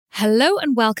Hello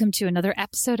and welcome to another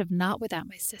episode of Not Without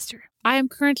My Sister. I am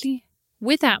currently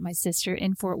without my sister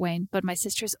in Fort Wayne, but my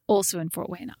sister is also in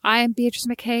Fort Wayne. I am Beatrice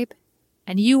McCabe,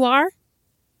 and you are?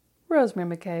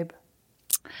 Rosemary McCabe.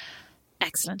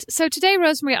 Excellent. So today,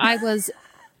 Rosemary, I was...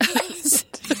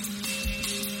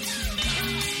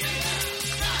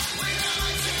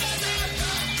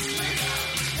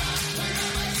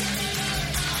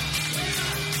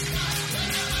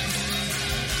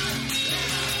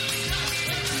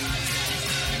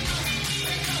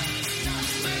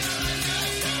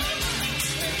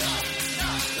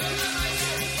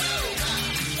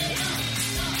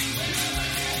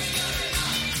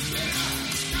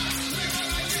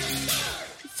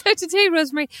 So today,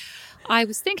 Rosemary, I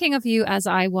was thinking of you as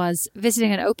I was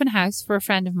visiting an open house for a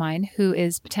friend of mine who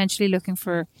is potentially looking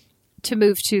to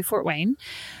move to Fort Wayne.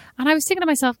 And I was thinking to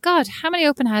myself, God, how many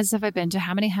open houses have I been to?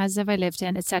 How many houses have I lived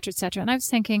in, etc., etc. And I was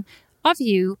thinking of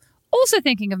you, also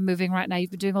thinking of moving right now.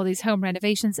 You've been doing all these home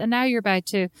renovations and now you're about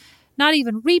to not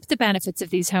even reap the benefits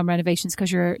of these home renovations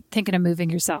because you're thinking of moving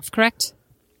yourself, correct?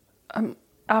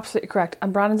 Absolutely correct.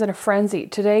 And Brandon's in a frenzy.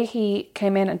 Today he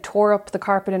came in and tore up the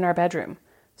carpet in our bedroom.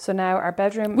 So now our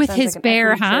bedroom... With his like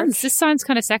bare hands? church. This sounds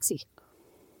kind of sexy.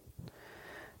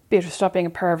 Beatrice, stop being a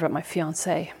pervert, my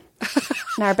fiancé.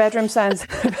 Now our bedroom sounds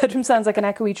like an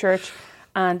echoey church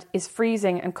and is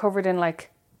freezing and covered in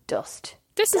like dust.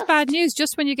 This is bad news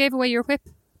just when you gave away your whip.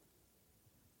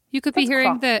 You could be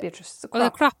hearing Beatrice,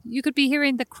 the crop. You could be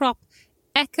hearing the crop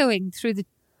echoing through the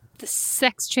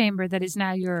sex chamber that is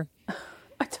now your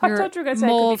I thought you were going to say I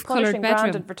could be punishing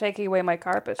Brandon for taking away my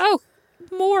carpet. Oh,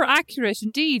 more accurate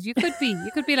indeed. You could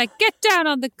be like, get down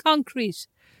on the concrete,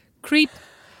 creep,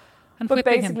 and But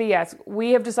whipping basically, him. yes,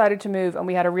 we have decided to move, and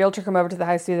we had a realtor come over to the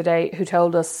house the other day who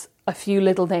told us a few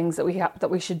little things that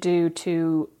we should do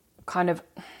to kind of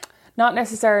not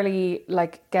necessarily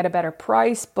like get a better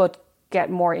price, but get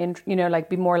more in, like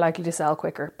be more likely to sell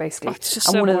quicker, basically. Oh, it's just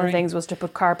and so one boring. of the things was to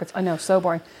put carpets. I know, so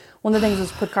boring. One of the things was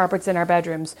to put carpets in our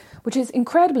bedrooms, which is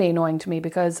incredibly annoying to me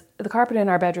because the carpet in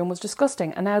our bedroom was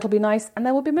disgusting, and now it'll be nice, and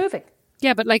then we'll be moving.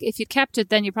 Yeah, but like if you kept it,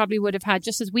 then you probably would have had,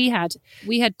 just as we had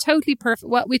totally perfect.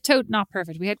 Well, not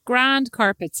perfect. We had grand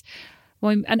carpets,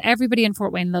 and everybody in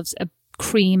Fort Wayne loves a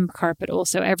cream carpet.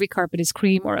 Also, every carpet is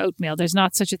cream or oatmeal. There's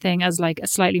not such a thing as like a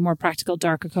slightly more practical,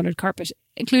 darker coloured carpet.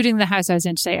 Including the house I was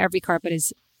in today, every carpet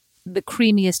is the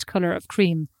creamiest colour of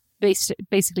cream,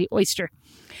 basically oyster.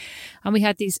 And we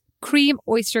had these cream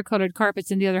oyster coloured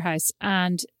carpets in the other house,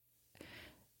 and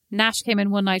Nash came in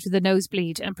one night with a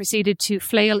nosebleed and proceeded to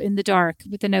flail in the dark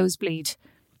with a nosebleed,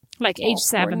 like age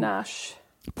 7. Poor Nash.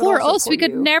 Poor us. We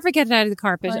could you. never get it out of the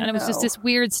carpet, I and it was just know. this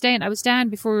weird stain. I was down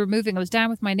before we were moving. I was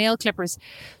down with my nail clippers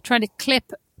trying to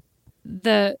clip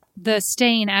the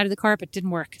stain out of the carpet. Didn't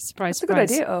work. Surprise, That's a surprise.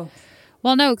 good idea. Oh,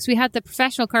 Well, no, because we had the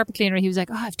professional carpet cleaner. He was like,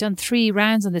 I've done 3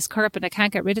 rounds on this carpet. I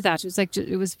can't get rid of that. It was like,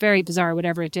 it was very bizarre,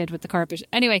 whatever it did with the carpet.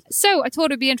 Anyway, so I thought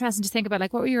it'd be interesting to think about,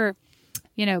 like, what were your,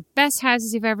 best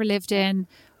houses you've ever lived in,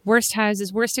 worst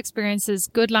houses, worst experiences,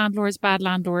 good landlords, bad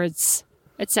landlords,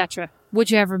 etc. Would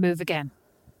you ever move again?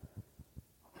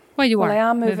 Well, you are. I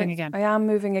am moving again. I am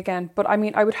moving again. But I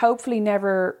mean, I would hopefully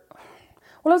never...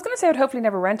 Well, I was going to say I'd hopefully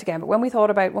never rent again. But when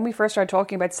we first started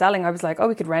talking about selling, I was like, oh,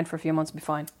 we could rent for a few months and be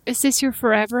fine. Is this your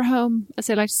forever home? As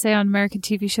they like to say on American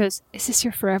TV shows, is this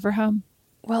your forever home?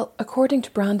 Well, according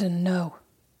to Brandon, no.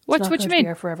 What It's not do you going to mean? be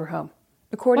our forever home.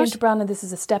 According to Brandon, this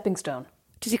is a stepping stone.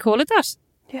 Does he call it that?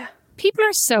 Yeah. People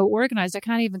are so organised, I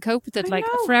can't even cope with it. I Like,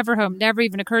 know. a forever home never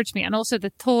even occurred to me. And also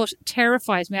the thought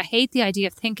terrifies me. I hate the idea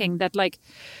of thinking that, like,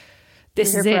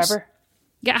 this You're is here it. forever.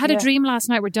 Yeah, I had a dream last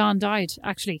night where Don died,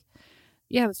 actually.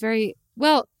 Yeah, it was very...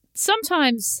 Well,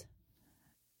 sometimes...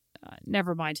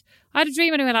 never mind. I had a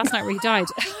dream anyway last night where he died.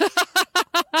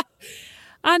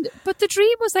 But the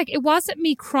dream was like, it wasn't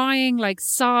me crying, like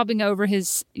sobbing over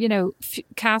his,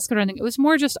 casket or anything. It was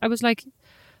more just, I was like,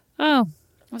 I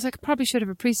probably should have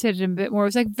appreciated him a bit more. It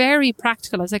was like very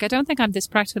practical. I was like, I don't think I'm this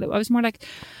practical. I was more like,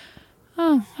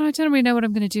 I don't really know what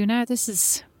I'm going to do now.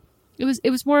 It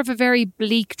was more of a very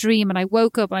bleak dream. And I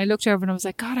woke up and I looked over and I was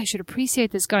like, God, I should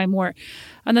appreciate this guy more.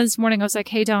 And then this morning I was like,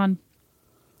 hey, Don,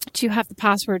 do you have the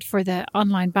password for the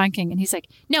online banking? And he's like,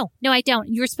 no, I don't.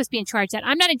 You're supposed to be in charge of that.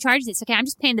 I'm not in charge of this. Okay, I'm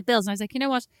just paying the bills. And I was like, you know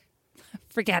what?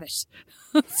 Forget it.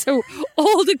 So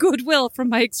all the goodwill from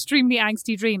my extremely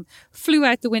angsty dream flew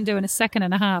out the window in a second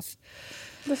and a half.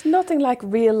 There's nothing like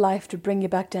real life to bring you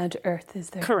back down to earth,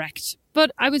 is there? Correct.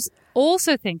 But I was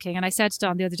also thinking, and I said to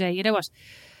Don the other day, you know what?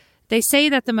 They say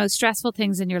that the most stressful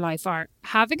things in your life are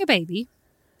having a baby,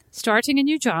 starting a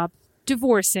new job,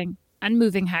 divorcing, and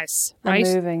moving house, right?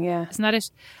 And moving, yeah. Isn't that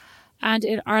it? And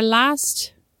in our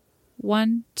last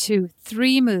 1, 2,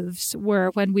 3 moves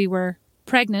were when we were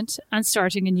pregnant and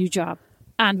starting a new job,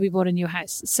 and we bought a new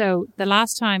house. So the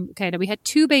last time, now we had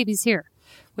 2 babies here,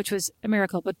 which was a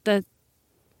miracle. But the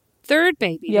third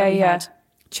baby that we had,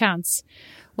 Chance,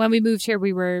 when we moved here,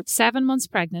 we were 7 months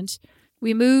pregnant.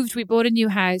 We moved, we bought a new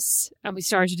house, and we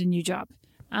started a new job.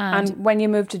 And when you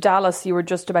moved to Dallas, you were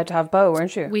just about to have Beau,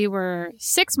 weren't you? We were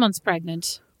 6 months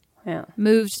pregnant. Yeah.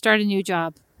 Moved, started a new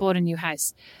job, bought a new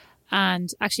house.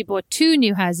 And actually bought 2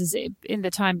 new houses in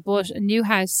the time.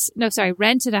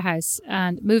 Rented a house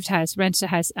and moved house, rented a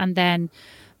house, and then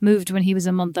moved when he was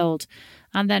a month old.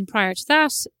 And then prior to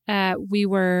that, we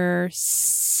were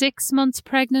 6 months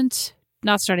pregnant,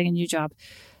 not starting a new job,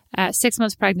 6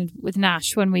 months pregnant with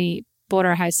Nash when we bought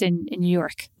our house in New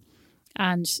York.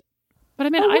 But I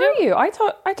mean, I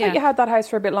thought you had that house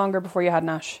for a bit longer before you had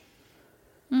Nash.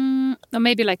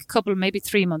 Maybe like maybe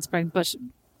 3 months pregnant, but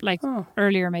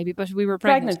earlier maybe. But we were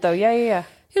pregnant. Though, yeah.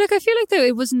 I feel like though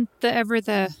it wasn't I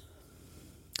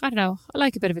don't know. I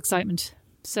like a bit of excitement.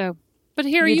 So, but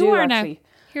here you are now.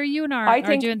 Here you and I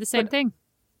are doing the same thing.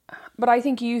 But I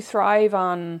think you thrive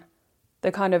on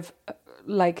the kind of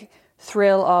like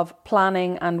thrill of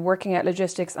planning and working out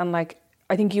logistics, and I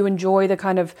think you enjoy the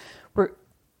kind of.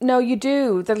 No, you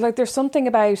do. There's something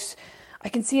about. I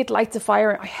can see it lights a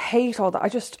fire. I hate all that.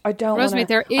 I don't. Rosemary,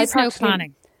 there is no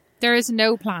planning. There is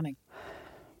no planning.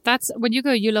 That's when you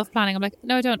go, you love planning. I'm like,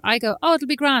 no, I don't. I go, oh, it'll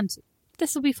be grand.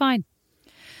 This will be fine.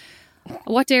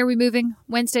 What day are we moving?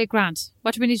 Wednesday, grand.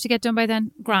 What do we need to get done by then?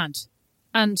 Grand.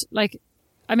 And I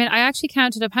actually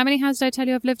counted up. How many houses did I tell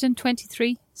you I've lived in?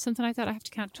 23? Something like that. I have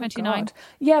to count 29.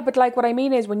 Yeah, but what I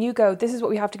mean is when you go, this is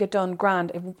what we have to get done,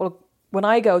 grand. When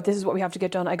I go, this is what we have to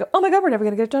get done. I go, oh my God, we're never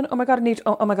going to get it done. Oh my God, I need to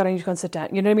go and sit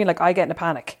down. You know what I mean? I get in a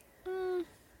panic.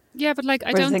 Yeah, but I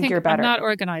don't think you're better. I'm not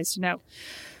organised. No,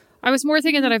 I was more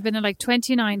thinking that I've been in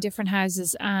 29 different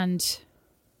houses, and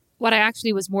what I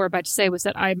actually was more about to say was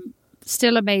that I'm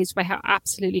still amazed by how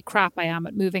absolutely crap I am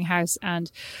at moving house and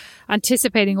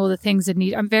anticipating all the things that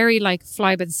need. I'm very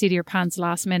fly by the seat of your pants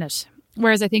last minute,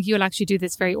 whereas I think you'll actually do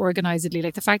this very organisedly.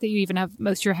 The fact that you even have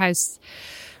most of your house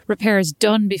repairs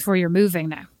done before you're moving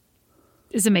now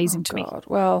is amazing to me.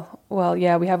 Well,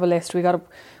 yeah, we have a list. Brandon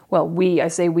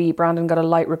got a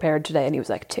light repaired today, and he was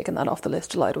ticking that off the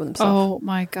list delighted with himself. Oh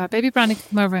my God, baby Brandon can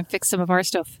come over and fix some of our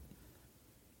stuff.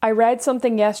 I read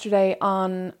something yesterday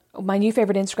on my new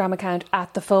favourite Instagram account,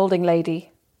 @thefoldinglady,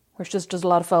 which just does a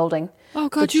lot of folding. Oh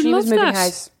God, you love that.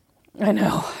 House. I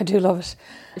know, I do love it.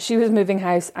 She was moving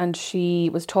house, and she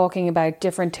was talking about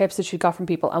different tips that she got from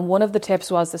people. And one of the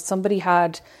tips was that somebody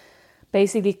had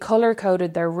basically colour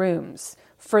coded their rooms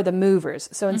for the movers.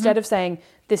 So instead of saying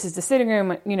this is the sitting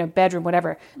room, bedroom,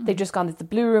 whatever, they'd just gone, it's the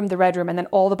blue room, the red room, and then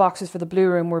all the boxes for the blue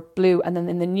room were blue. And then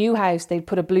in the new house, they'd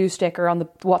put a blue sticker on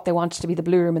what they wanted to be the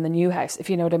blue room in the new house, if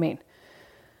you know what I mean.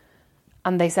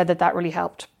 And they said that really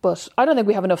helped. But I don't think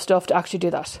we have enough stuff to actually do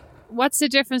that. What's the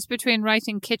difference between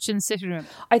writing kitchen, sitting room?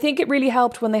 I think it really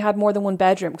helped when they had more than one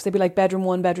bedroom, because they'd be bedroom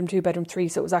 1, bedroom 2, bedroom 3.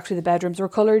 So it was actually the bedrooms were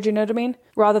coloured, you know what I mean?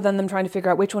 Rather than them trying to figure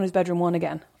out which one is bedroom 1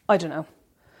 again. I don't know.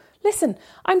 Listen,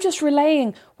 I'm just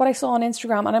relaying what I saw on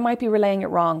Instagram, and I might be relaying it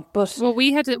wrong, but... Well,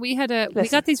 we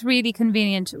got these really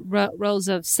convenient rolls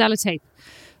of sellotape,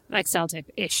 like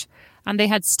sellotape-ish, and they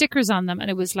had stickers on them, and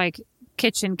it was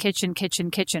kitchen,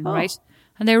 right?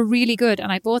 And they were really good,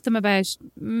 and I bought them about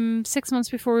 6 months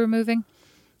before we were moving.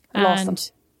 Lost them.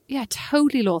 Yeah,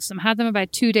 totally lost them. Had them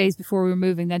about 2 days before we were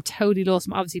moving, then totally lost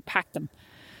them. Obviously packed them.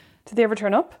 Did they ever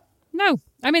turn up? No.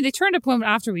 I mean, they turned up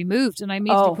after we moved, and I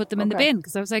immediately put them in the bin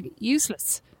because I was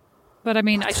useless. But I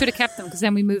mean, I should have kept them because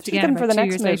then we moved again about 2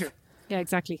 years later. Yeah,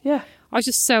 exactly. Yeah. I was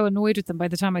just so annoyed with them by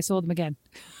the time I saw them again.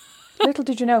 Little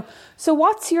did you know. So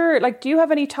what's your, do you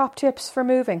have any top tips for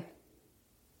moving?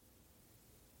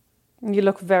 You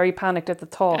look very panicked at the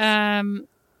thought.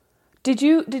 Did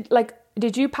you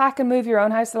pack and move your own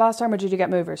house the last time, or did you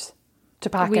get movers to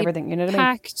pack everything? You know what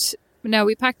I mean? No,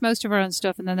 we packed most of our own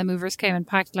stuff, and then the movers came and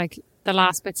packed the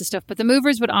last bits of stuff. But the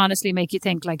movers would honestly make you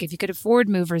think if you could afford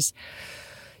movers,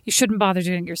 you shouldn't bother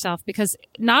doing it yourself, because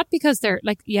not because they're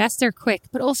yes, they're quick,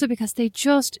 but also because they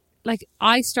just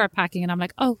I start packing and I'm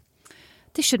like, oh,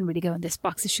 this shouldn't really go in this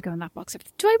box. This should go in that box.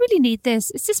 Do I really need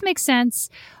this? Does this make sense?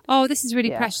 Oh, this is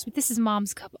really precious. But this is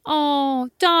Mom's cup. Oh,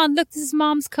 Dawn, look, this is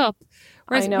Mom's cup.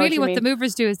 Whereas really what the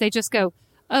movers do is they just go,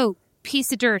 oh,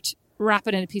 piece of dirt, wrap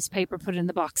it in a piece of paper, put it in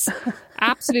the box.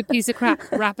 Absolute piece of crap,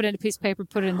 wrap it in a piece of paper,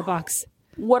 put it in the box.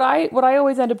 What I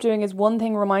always end up doing is one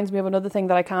thing reminds me of another thing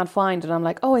that I can't find, and I'm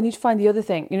like, oh, I need to find the other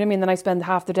thing. You know what I mean? Then I spend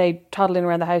half the day toddling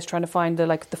around the house trying to find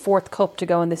the fourth cup to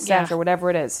go in this set or whatever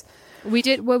it is. We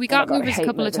did. Well, we got God, I movers a hate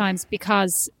couple of moving. times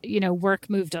because, work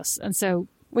moved us. And so,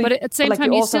 but at the same like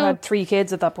time, you you also still... had 3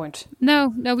 kids at that point.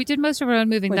 No, we did most of our own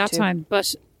moving With that 2. time.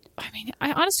 But, I mean,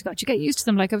 honest to God, you get used to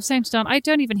them. Like I was saying to Don, I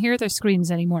don't even hear their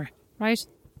screams anymore, right?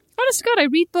 Honest to God, I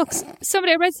read books.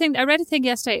 I read a thing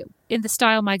yesterday in the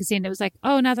Style magazine. It was like,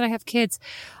 oh, now that I have kids,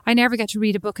 I never get to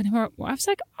read a book anymore. I was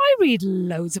like, I read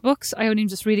loads of books. I only am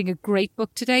just reading a great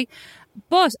book today.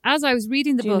 But as I was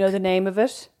reading the book... Do you know the name of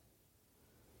it?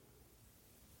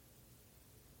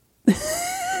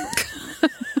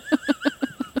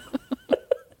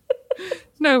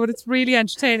 No, but it's really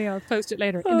entertaining. I'll post it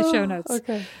later in the show notes.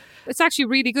 Okay. It's actually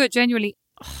really good, genuinely.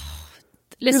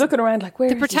 You're looking around like, where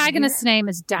the is he protagonist's here? name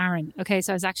is Darren. Okay,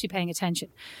 so I was actually paying attention.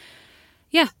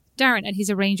 Yeah, Darren, and he's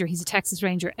a ranger. He's a Texas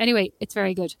Ranger. Anyway, it's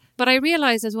very good. But I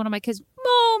realized as one of my kids,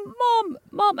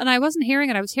 Mom, and I wasn't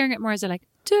hearing it. I was hearing it more as a like,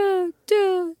 duh,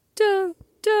 duh, duh,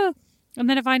 duh. And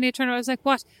then if I turned around, I was like,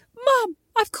 what? Mom,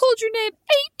 I've called your name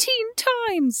 18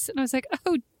 times. And I was like,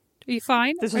 oh, are you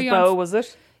fine? This Are was you Bo, was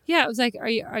it? Yeah, I was like, are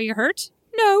you hurt?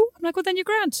 No. I'm like, well, then you're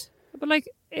grand. But like,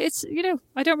 it's,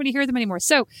 I don't really hear them anymore.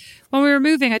 So when we were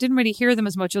moving, I didn't really hear them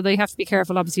as much, although you have to be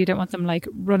careful. Obviously, you don't want them like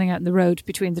running out in the road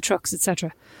between the trucks,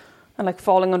 etc. And like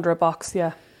falling under a box,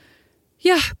 yeah.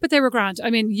 Yeah, but they were grand.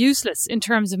 I mean, useless in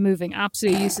terms of moving,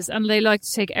 absolutely useless. And they like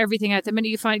to take everything out. The minute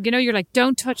you find, you're like,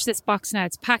 don't touch this box now.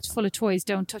 It's packed full of toys.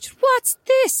 Don't touch it. What's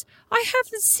this? I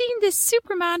haven't seen this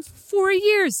Superman for 4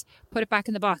 years. Put it back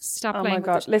in the box. Stop playing with it.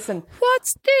 Oh my God, listen.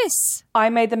 What's this? I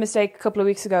made the mistake a couple of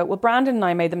weeks ago. Well, Brandon and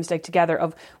I made the mistake together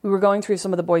of, we were going through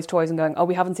some of the boys' toys and going, oh,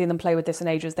 we haven't seen them play with this in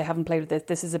ages. They haven't played with this.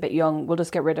 This is a bit young. We'll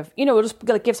just get rid of, we'll just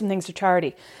like give some things to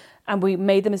charity. And we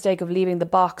made the mistake of leaving the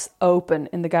box open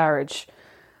in the garage.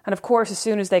 And of course, as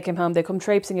soon as they came home, they come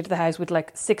traipsing into the house with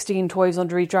like 16 toys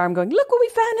under each arm going, look what we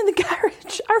found in the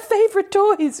garage, our favourite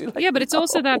toys. Like, yeah, but it's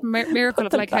also that miracle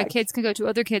of like how kids can go to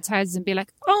other kids' houses and be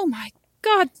like, oh my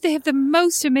God, they have the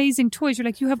most amazing toys. You're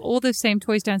like, you have all those same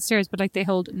toys downstairs, but like they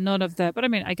hold none of the, but I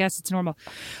mean, I guess it's normal.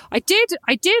 I did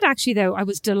actually though, I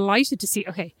was delighted to see,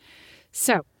 okay,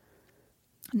 so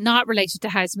not related to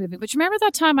house moving, but you remember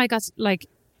that time I got like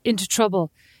into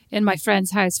trouble in my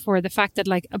friend's house for the fact that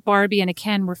like a Barbie and a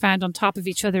Ken were found on top of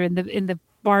each other in the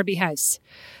Barbie house,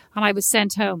 and I was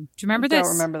sent home. Do you remember this? I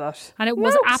don't remember that. And it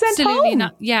was absolutely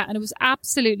not. Yeah, and it was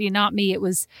absolutely not me. It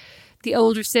was the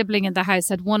older sibling in the house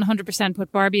had 100%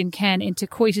 put Barbie and Ken into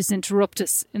coitus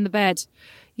interruptus in the bed.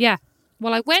 Yeah.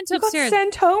 Well, I went upstairs. You got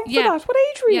sent home for that? What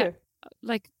age were you?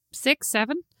 Like 6,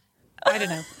 7. I don't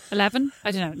know. 11. I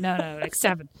don't know. No, like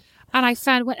 7. And I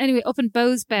found, anyway, up in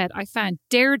Bo's bed, I found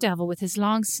Daredevil with his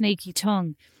long snaky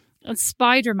tongue and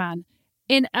Spider-Man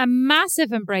in a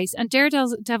massive embrace. And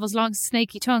Daredevil's long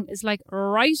snaky tongue is like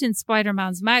right in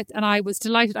Spider-Man's mouth. And I was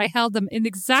delighted. I held them in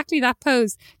exactly that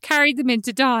pose, carried them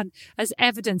into Dawn as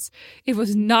evidence. It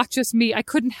was not just me. I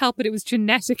couldn't help it. It was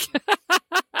genetic. I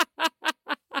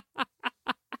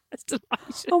was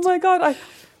delighted. Oh my God. I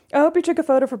hope you took a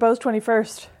photo for Bo's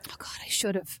 21st. Oh God, I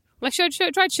should have. Well, I tried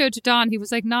to show it to Don. He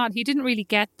was like, not. He didn't really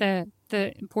get the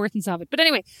importance of it. But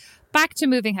anyway, back to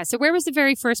moving house. So where was the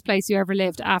very first place you ever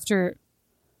lived after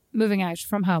moving out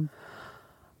from home?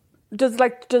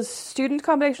 Does student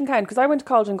accommodation count? Because I went to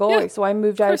college in Galway, so I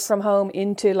moved out from home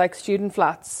into like student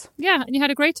flats. Yeah, and you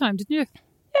had a great time, didn't you?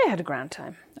 Yeah, I had a grand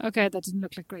time. Okay, that didn't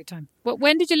look like a great time. But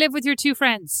when did you live with your 2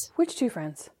 friends? Which 2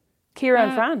 friends? Ciara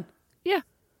and Fran. Yeah.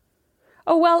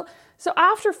 Oh, well, so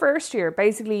after first year,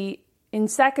 basically in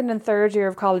second and third year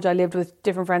of college, I lived with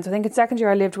different friends. I think in second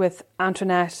year, I lived with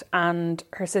Antoinette and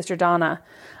her sister Donna.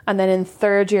 And then in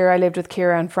third year, I lived with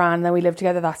Ciara and Fran. And then we lived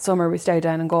together that summer. We stayed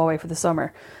down in Galway for the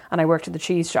summer. And I worked at the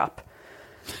cheese shop.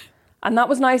 And that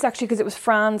was nice, actually, because it was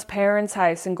Fran's parents'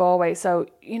 house in Galway. So,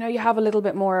 you have a little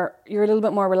bit more, you're a little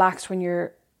bit more relaxed when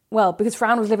you're, well, because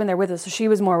Fran was living there with us, so she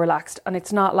was more relaxed. And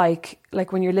it's not like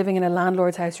when you're living in a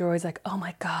landlord's house, you're always like, oh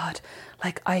my God,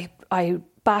 like I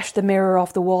bashed the mirror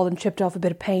off the wall and chipped off a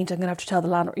bit of paint. I'm going to have to tell the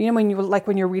landlord.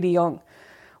 When you're really young.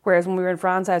 Whereas when we were in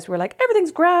Fran's house, we were like,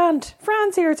 everything's grand.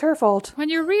 Fran's here, it's her fault. When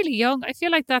you're really young, I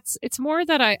feel like it's more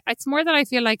that I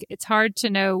feel like it's hard to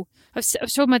know. I've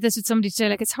talked about this with somebody today.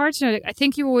 Like, it's hard to know. Like, I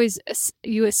think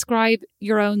you ascribe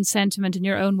your own sentiment and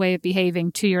your own way of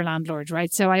behaving to your landlord,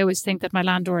 right? So I always think that my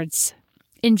landlords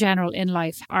in general in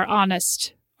life are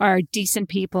honest, are decent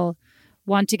people,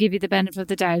 want to give you the benefit of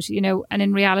the doubt, and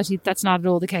in reality that's not at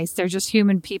all the case. They're just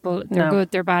human people. They're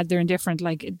good, they're bad, they're indifferent.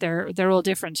 Like they're all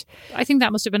different. I think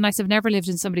that must have been nice. I've never lived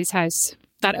in somebody's house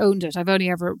that owned it. I've only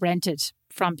ever rented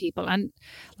from people, and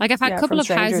like I've had a couple of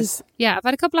houses. Yeah, I've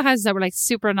had a couple of houses that were like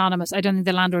super anonymous. I don't think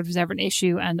the landlord was ever an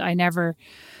issue, and I never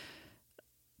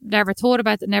never thought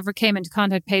about that, never came into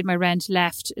contact, paid my rent,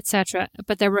 left, etc.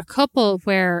 But there were a couple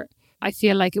where I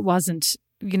feel like it wasn't,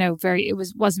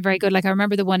 wasn't very good. Like I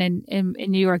remember the one in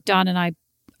New York, Don and I,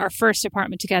 our first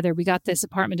apartment together, we got this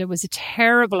apartment. It was a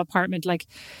terrible apartment. Like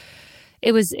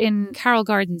it was in Carroll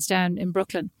Gardens down in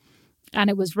Brooklyn, and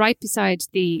it was right beside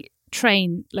the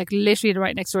train, like literally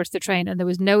right next door to the train, and there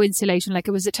was no insulation. Like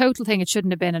it was a total thing. It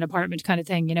shouldn't have been an apartment kind of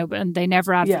thing, and they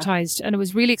never advertised, and it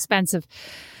was really expensive.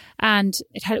 And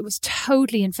it was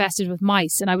totally infested with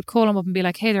mice. And I would call them up and be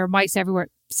like, hey, there are mice everywhere.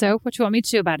 So what do you want me to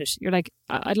do about it? You're like,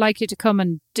 I'd like you to come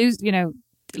and do,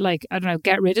 like, I don't know,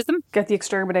 get rid of them. Get the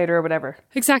exterminator or whatever.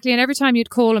 Exactly. And every time you'd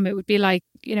call them, it would be like,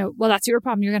 well, that's your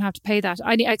problem. You're going to have to pay that.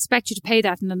 I expect you to pay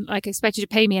that. And then I expect you to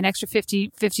pay me an extra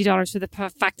 $50 for the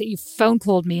fact that you phone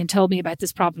called me and told me about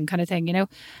this problem kind of thing,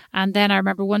 And then I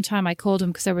remember one time I called him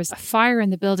because there was a fire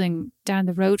in the building down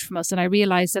the road from us. And I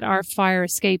realized that our fire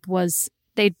escape was,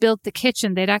 they'd built the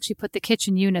kitchen. They'd actually put the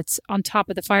kitchen units on top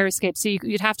of the fire escape. So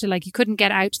you'd have to, like, you couldn't get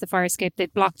out to the fire escape.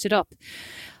 They'd blocked it up.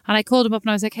 And I called him up and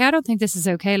I was like, hey, I don't think this is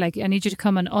okay. Like, I need you to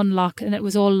come and unlock. And it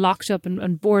was all locked up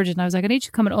and boarded. And I was like, I need you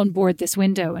to come and unboard this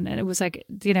window. And it was like,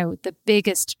 the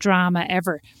biggest drama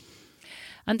ever.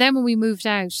 And then when we moved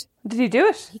out. Did he do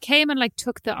it? He came and like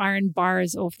took the iron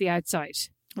bars off the outside.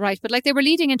 Right. But like they were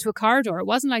leading into a corridor. It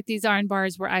wasn't like these iron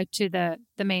bars were out to the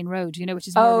main road, which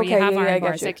is where you have iron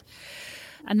bars. Like,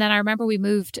 and then I remember we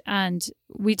moved and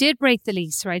we did break the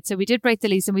lease, right? So we did break the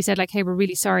lease and we said like, hey, we're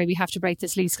really sorry. We have to break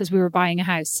this lease because we were buying a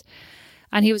house.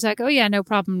 And he was like, oh yeah, no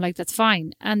problem. Like, that's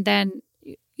fine. And then,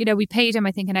 we paid him,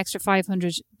 I think, an extra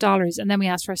 $500. And then we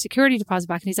asked for a security deposit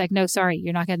back. And he's like, no, sorry,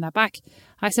 you're not getting that back.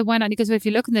 I said, why not? And he goes, well, if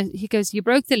you look he goes, you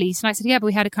broke the lease. And I said, yeah, but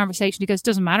we had a conversation. He goes,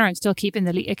 doesn't matter. I'm still keeping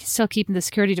the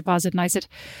security deposit. And I said,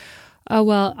 oh,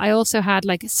 well, I also had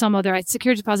like I had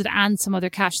security deposit and some other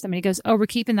cash. And he goes, oh, we're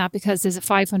keeping that because there's a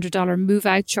 $500 move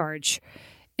out charge.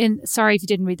 Sorry if you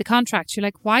didn't read the contract. You're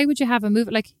like, why would you have a move?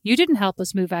 Like, you didn't help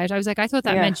us move out. I was like, I thought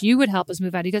that meant you would help us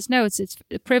move out. He goes, no, it's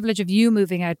the privilege of you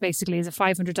moving out basically is a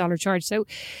 $500 charge. So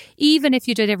even if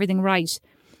you did everything right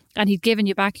and he'd given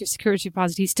you back your security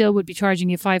deposit, he still would be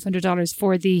charging you $500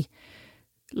 for the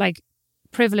like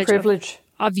privilege.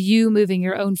 Of you moving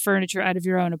your own furniture out of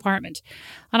your own apartment.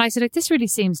 And I said, like, this really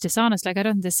seems dishonest. Like, I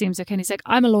don't think this seems okay. And he's like,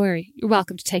 I'm a lawyer. You're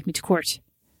welcome to take me to court.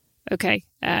 Okay.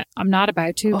 I'm not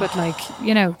about to, but like,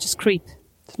 just creep.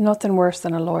 There's nothing worse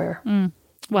than a lawyer.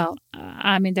 Well,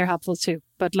 I mean, they're helpful too.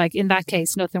 But like in that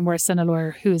case, nothing worse than a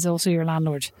lawyer who is also your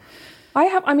landlord.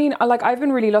 I've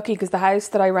been really lucky because the house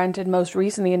that I rented most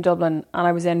recently in Dublin, and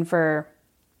I was in for,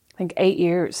 I think, 8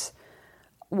 years.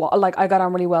 I got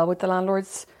on really well with the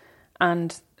landlords.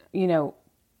 And,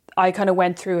 I kind of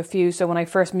went through a few. So when I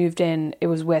first moved in, it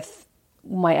was with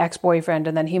my ex-boyfriend,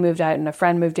 and then he moved out and a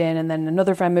friend moved in, and then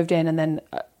another friend moved in, and then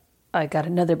I got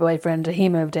another boyfriend and he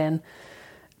moved in.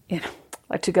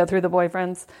 Like to go through the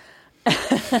boyfriends.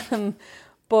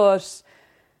 But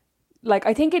like,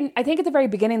 I think at the very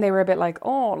beginning they were a bit like,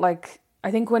 oh, like, I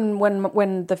think when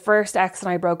the first ex and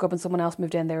I broke up and someone else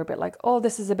moved in, they were a bit like, oh,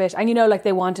 this is a bit, and like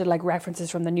they wanted like references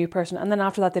from the new person, and then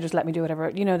after that they just let me do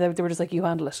whatever, they were just like, you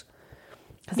handle it,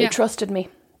 because they trusted me.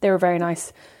 They were very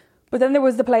nice. But then there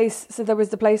was the place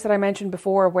that I mentioned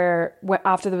before where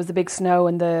after there was the big snow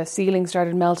and the ceiling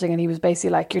started melting, and he was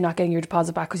basically like, you're not getting your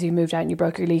deposit back because you moved out and you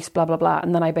broke your lease, blah blah blah.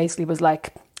 And then I basically was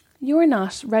like, you're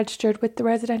not registered with the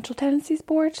Residential Tenancies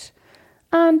Board.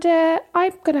 And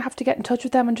I'm going to have to get in touch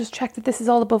with them and just check that this is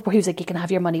all above board. He was like, you can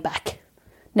have your money back.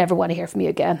 Never want to hear from you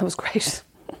again. That was great.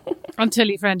 Until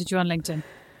he friended you on LinkedIn.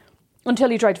 Until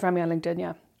he tried to friend me on LinkedIn,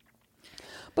 yeah.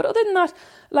 But other than that,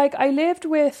 like I lived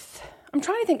with, I'm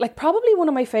trying to think, like probably one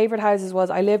of my favourite houses was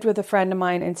I lived with a friend of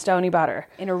mine in Stony Batter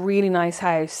in a really nice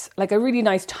house, like a really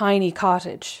nice tiny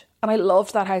cottage. And I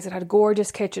loved that house. It had a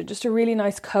gorgeous kitchen, just a really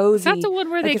nice cozy. Is that the one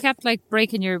where they kept like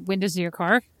breaking your windows of your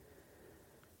car?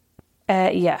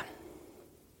 Yeah.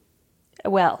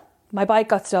 Well, my bike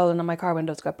got stolen and my car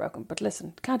windows got broken. But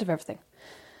listen, can't have everything.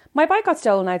 My bike got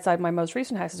stolen outside my most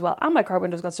recent house as well, and my car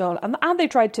windows got stolen. And they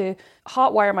tried to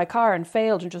hotwire my car and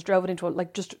failed and just drove it into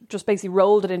just basically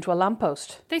rolled it into a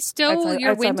lamppost. They stole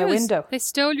your windows? My window. They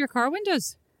stole your car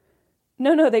windows?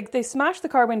 No, they smashed the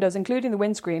car windows, including the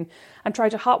windscreen, and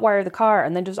tried to hotwire the car,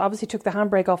 and then just obviously took the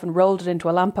handbrake off and rolled it into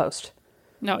a lamppost.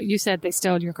 No, you said they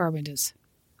stole your car windows.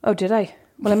 Oh, did I?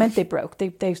 Well, I meant they broke.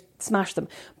 They smashed them.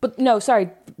 But no, sorry.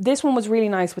 This one was really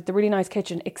nice with the really nice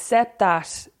kitchen, except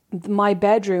that my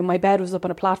bed was up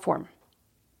on a platform.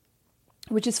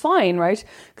 which is fine, right?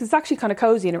 Because it's actually kind of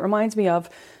cozy, and it reminds me of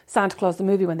Santa Claus the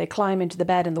movie when they climb into the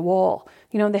bed in the wall.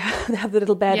 You know, and they have the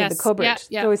little bed in the cupboard.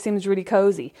 It always seems really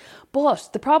cozy. But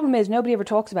the problem is nobody ever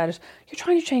talks about it. You're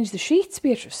trying to change the sheets,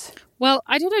 Beatrice. Well,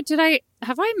 I don't know.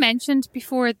 Have I mentioned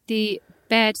before the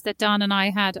bed that Don and I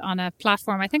had on a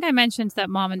platform? I think I mentioned that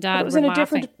Mom and Dad it was were in a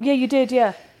laughing. different. Yeah, you did.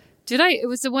 Yeah. Did I? It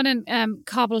was the one in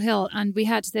Cobble Hill, and we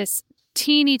had this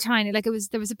teeny tiny, like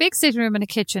there was a big sitting room and a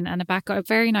kitchen and a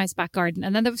very nice back garden,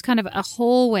 and then there was kind of a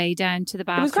hallway down to the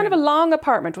bathroom. It was kind of a long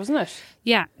apartment, wasn't it?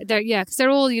 Yeah, because they're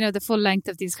all, you know, the full length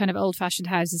of these kind of old fashioned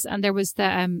houses, and there was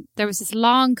this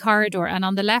long corridor, and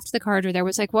on the left of the corridor there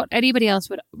was like what anybody else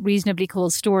would reasonably call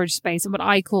storage space, and what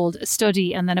I called a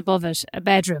study, and then above it a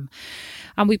bedroom.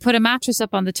 And we put a mattress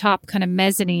up on the top, kind of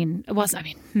mezzanine.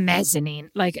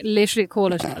 Mezzanine, like literally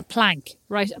call it a plank,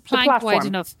 right? A plank wide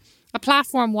enough. A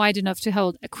platform wide enough to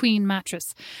hold a queen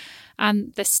mattress.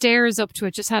 And the stairs up to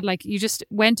it just had you just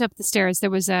went up the stairs. There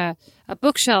was a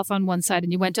bookshelf on one side,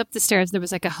 and you went up the stairs. There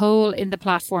was like a hole in the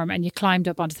platform, and you climbed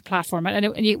up onto the platform. And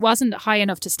it wasn't high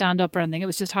enough to stand up or anything. It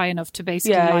was just high enough to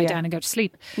basically lie down and go to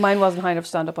sleep. Mine wasn't high enough to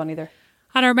stand up on either.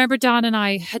 And I remember Don and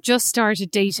I had just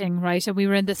started dating, right? And we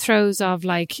were in the throes of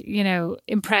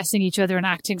impressing each other and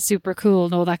acting super cool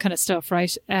and all that kind of stuff,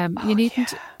 right? You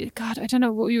needn't, God, I don't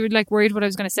know what you were worried what I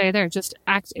was going to say there. Just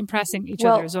impressing each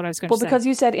other is what I was going to say. Well, because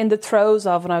you said in the throes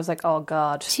of, and I was like, oh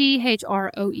God.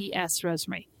 THROES,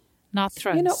 Rosemary, not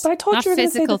throes. You know, but I thought you were going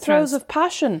to say the throes of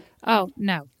passion. Oh,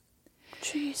 no.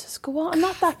 Jesus, go on. I'm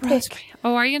not that thick.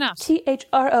 Oh, are you not?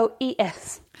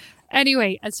 THROES.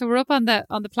 Anyway, and so we're up on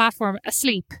the platform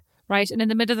asleep, right? And in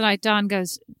the middle of the night, Don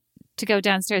goes to go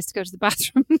downstairs to go to the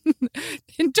bathroom,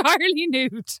 entirely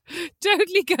nude,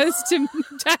 totally goes to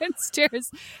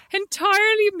downstairs,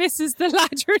 entirely misses the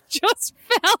ladder, just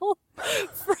fell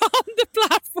from the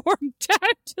platform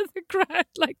down to the ground,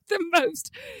 like the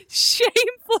most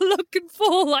shameful looking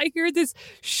fall. I hear this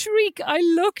shriek. I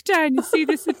look down and see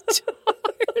this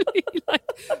entirely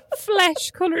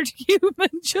flesh coloured human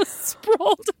just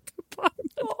sprawled at the bottom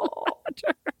of the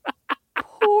ladder.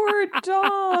 Poor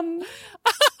Dawn.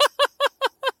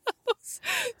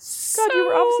 God, you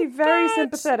were obviously very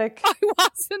sympathetic. I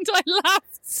wasn't. I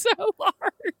laughed so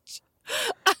hard.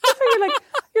 You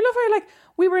love how you're like,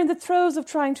 we were in the throes of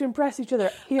trying to impress each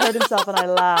other. He heard himself and I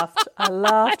laughed. I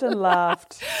laughed and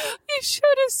laughed. You should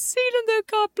have seen him though,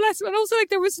 God bless him. And also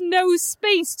there was no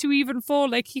space to even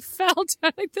fall. He fell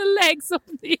down, the legs up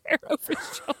in the air over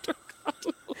his shoulder.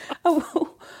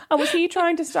 And was he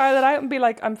trying to style it out and be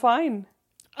like, I'm fine?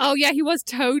 Oh yeah, he was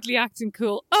totally acting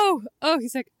cool. Oh,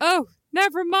 he's like, oh,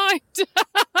 never mind.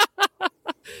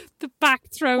 The back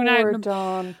thrown out. Poor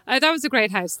Dawn. That was a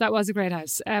great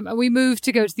house. And we moved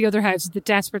to go to the other house, the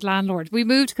desperate landlord. We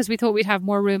moved because we thought we'd have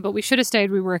more room, but we should have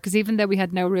stayed where we were, because even though we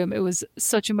had no room, it was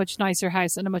such a much nicer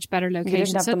house and a much better location. You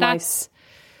didn't have so the mice.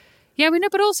 Yeah, we know,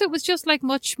 but also it was just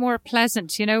much more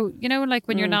pleasant, you know, when you're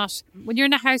when you're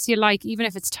in a house you like, even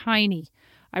if it's tiny,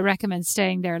 I recommend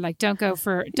staying there. Don't go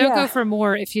for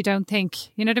more if you don't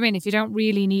think, you know what I mean? If you don't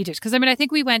really need it. Because I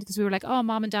think we went because we were like, oh,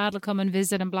 Mom and Dad will come and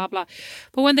visit and blah, blah.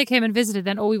 But when they came and visited,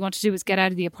 then all we wanted to do was get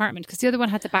out of the apartment, because the other one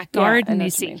had the back garden, you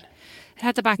see. It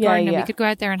had the back garden and we could go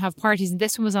out there and have parties, and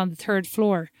this one was on the third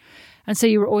floor. And so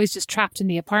you were always just trapped in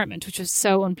the apartment, which was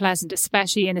so unpleasant,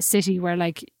 especially in a city where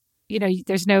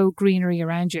there's no greenery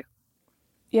around you.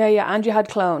 Yeah, and you had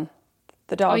Clone.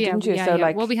 The dog, didn't you?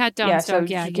 Well, we had Don's dog.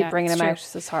 You keep bringing him out.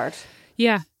 It's hard.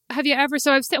 Yeah. Have you ever?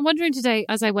 So I was wondering today,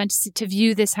 as I went to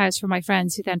view this house for my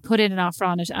friends, who then put in an offer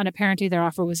on it, and apparently their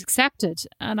offer was accepted.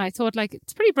 And I thought,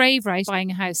 it's pretty brave, right?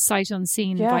 Buying a house sight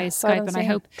unseen via Skype, and I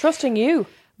hope trusting you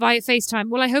via FaceTime.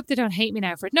 Well, I hope they don't hate me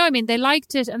now for it. No, I mean they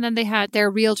liked it, and then they had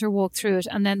their realtor walk through it,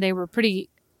 and then they were pretty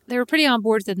on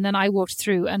board with it. And then I walked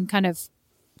through and kind of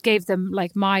gave them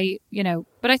my,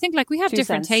 But I think we have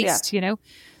different tastes,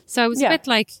 So I was a bit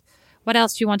what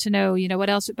else do you want to know? What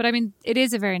else? But I mean, it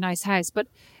is a very nice house. But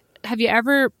have you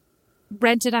ever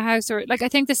rented a house? Or I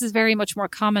think this is very much more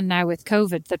common now with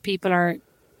COVID, that people are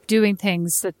doing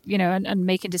things that, and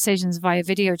making decisions via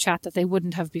video chat that they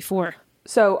wouldn't have before.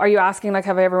 So are you asking,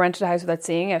 have I ever rented a house without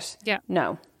seeing it? Yeah.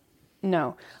 No.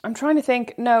 I'm trying to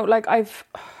think. No,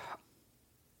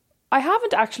 I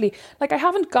haven't actually, I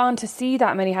haven't gone to see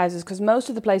that many houses, because most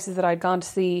of the places that I'd gone to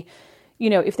see,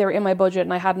 if they were in my budget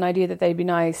and I had an idea that they'd be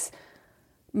nice,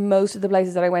 most of the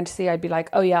places that I went to see, I'd be like,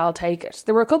 oh yeah, I'll take it.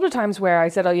 There were a couple of times where I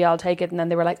said, oh yeah, I'll take it. And then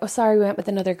they were like, oh, sorry, we went with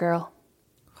another girl.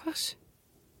 What?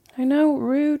 I know,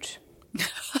 rude.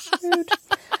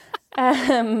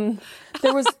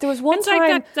 There was one it's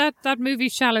time. That movie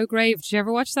Shallow Grave. Did you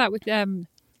ever watch that with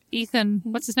Ethan?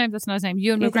 What's his name? That's not his name.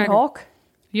 Ewan Ethan McGregor. Hawke?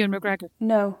 Ewan McGregor.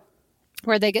 No.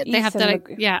 where they have Ethan,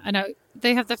 I know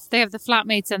they have the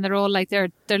flatmates, and they're all like they're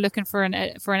looking for an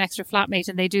extra flatmate,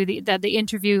 and they do they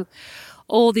interview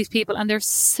all these people, and they're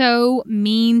so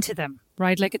mean to them,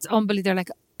 right? Like, it's unbelievable. They're like,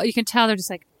 you can tell they're just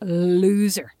like a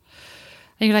loser.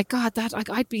 And you're like, God,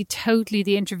 I'd be totally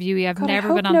the interviewee. I've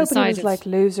never been on the side. Nobody was like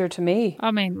loser to me. I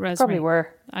mean, Rosemary, probably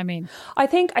were. I mean, I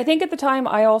think at the time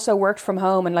I also worked from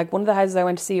home, and like one of the houses I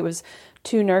went to see, it was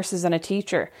 2 nurses and a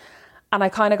teacher, and I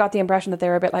kind of got the impression that they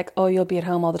were a bit like, oh, you'll be at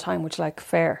home all the time, which, like,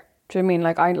 fair. Do you know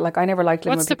what I mean? I never liked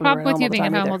living what's with the people who problem were with you being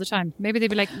at home either. all the time? Maybe they'd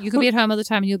be like, you could be at home all the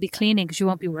time and you'll be cleaning because you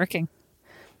won't be working.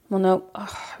 Well, no,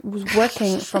 it was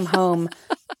working from home.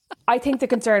 I think the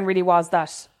concern really was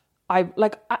that I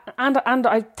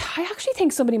actually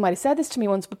think somebody might have said this to me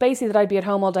once, but basically that I'd be at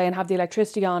home all day and have the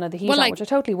electricity on and the heat on, which I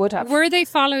totally would have. Were they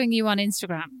following you on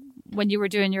Instagram when you were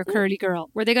doing your curly girl?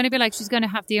 Were they going to be like, she's going to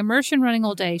have the immersion running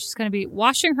all day, she's going to be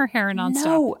washing her hair nonstop?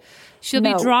 No. She'll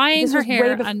be drying her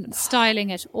hair and styling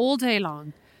it all day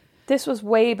long. This was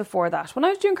way before that. When I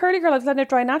was doing curly girl, I was letting it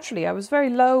dry naturally. I was very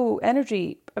low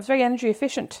energy. I was very energy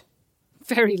efficient.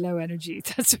 Very low energy.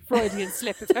 That's a Freudian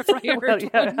slip if ever I heard well,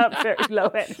 yeah, I have very low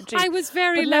energy. I was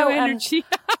very low energy.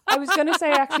 I was going to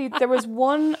say, actually, there was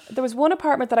one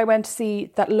apartment that I went to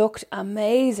see that looked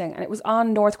amazing, and it was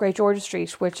on North Great Georgia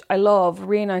Street, which I love,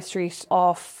 really nice street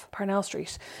off Parnell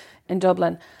Street in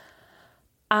Dublin.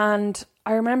 And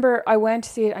I remember I went to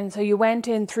see it, and so you went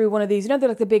in through one of these, they're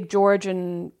like the big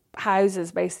Georgian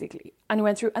houses basically, and you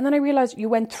went through, and then I realised you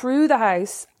went through the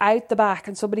house out the back,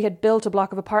 and somebody had built a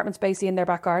block of apartments basically in their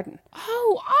back garden.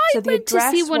 Oh, I went to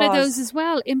see one of those as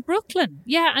well in Brooklyn.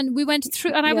 Yeah, and we went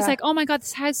through, and I was like, oh my God,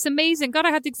 this house is amazing. God, I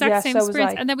had the exact same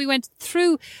experience. And then we went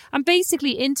through and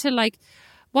basically into like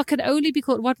what can only be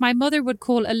called, what my mother would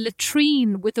call a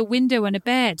latrine with a window and a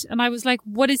bed. And I was like,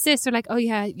 what is this? They're like, oh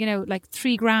yeah, like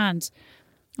 $3,000.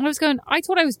 And I was going, I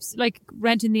thought I was like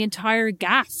renting the entire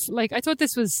gaff. Like, I thought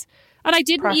this was, and I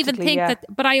didn't even think that,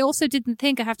 but I also didn't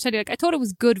think, I have to tell you, like, I thought it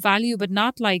was good value, but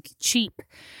not like cheap.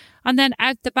 And then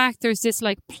out the back, there's this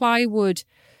like plywood,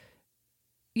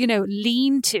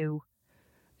 lean-to.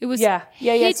 It was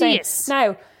hideous. Same.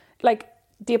 Now, like,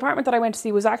 the apartment that I went to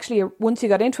see was actually, once you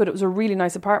got into it, it was a really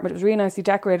nice apartment. It was really nicely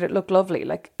decorated. It looked lovely.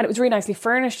 Like, and it was really nicely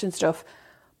furnished and stuff.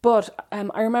 But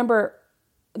I remember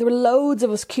there were loads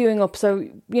of us queuing up. So,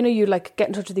 you like get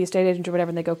in touch with the estate agent or whatever,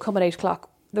 and they go, come at 8 o'clock.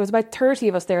 There was about 30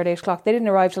 of us there at 8 o'clock. They didn't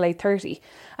arrive till 8:30.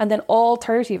 And then all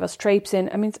 30 of us traipse in.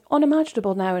 I mean, it's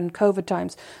unimaginable now in COVID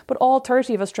times, but all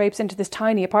 30 of us traipse into this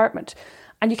tiny apartment.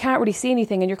 And you can't really see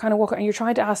anything, and you're kind of walking, and you're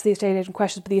trying to ask the estate agent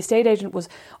questions, but the estate agent was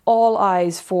all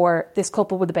eyes for this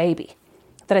couple with a baby.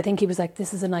 That I think he was like,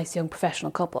 this is a nice young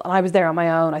professional couple. And I was there on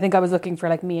my own. I think I was looking for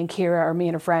like me and Kira or me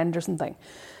and a friend or something.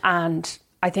 And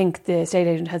I think the estate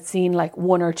agent had seen like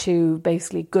 1 or 2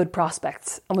 basically good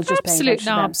prospects and was just paying attention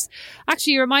knobs. To them.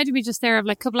 Actually, you reminded me just there of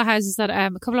like a couple of houses that,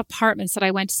 a couple of apartments that I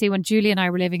went to see when Julie and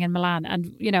I were living in Milan.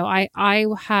 And, I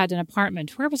had an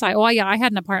apartment. Where was I? Oh, yeah, I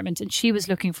had an apartment and she was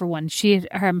looking for one. She had,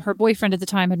 her boyfriend at the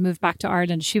time had moved back to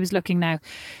Ireland. She was looking now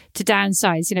to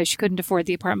downsize. She couldn't afford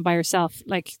the apartment by herself.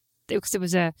 Like, it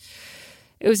was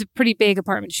a pretty big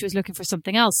apartment. She was looking for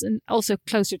something else and also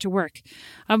closer to work.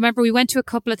 I remember we went to a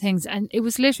couple of things and it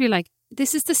was literally like,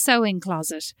 this is the sewing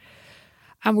closet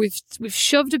and we've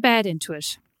shoved a bed into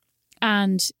it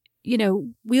and,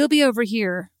 we'll be over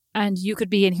here and you could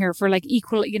be in here for like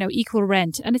equal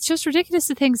rent. And it's just ridiculous,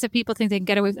 the things that people think they can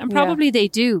get away with. And probably they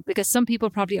do, because some people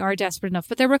probably are desperate enough.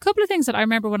 But there were a couple of things that I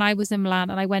remember when I was in Milan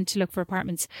and I went to look for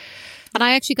apartments. And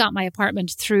I actually got my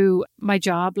apartment through my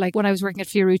job. Like when I was working at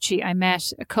Fiorucci, I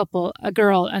met a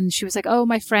girl, and she was like, oh,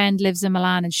 my friend lives in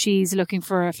Milan and she's looking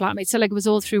for a flatmate. So like it was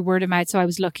all through word of mouth. So I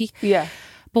was lucky. Yeah.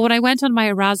 But when I went on my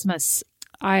Erasmus,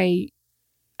 I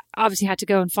obviously had to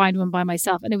go and find one by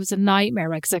myself, and it was a nightmare,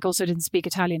 right? Because I also didn't speak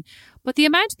Italian. But the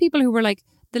amount of people who were like,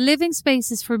 the living space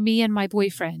is for me and my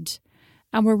boyfriend,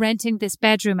 and we're renting this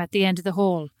bedroom at the end of the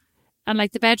hall, and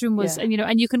like the bedroom was, and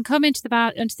and you can come into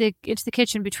the into the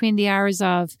kitchen between the hours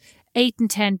of 8 and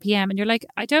 10 p.m. and you're like,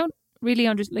 I don't really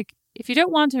understand. Like, if you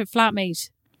don't want a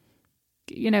flatmate,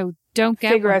 don't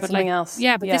get figure one, out something else.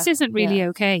 Yeah, but this isn't really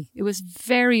okay. It was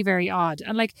very, very odd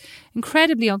and like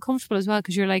incredibly uncomfortable as well,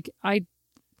 because you're like,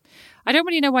 I don't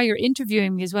really know why you're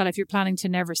interviewing me as well if you're planning to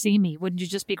never see me. Wouldn't you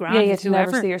just be grand? Yeah, to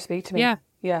never see or speak to me. Yeah.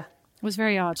 Yeah. It was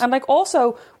very odd. And like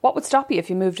also, what would stop you if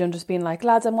you moved in just being like,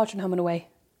 lads, I'm watching Home and Away.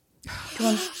 Do you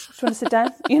want to sit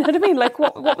down? You know what I mean? Like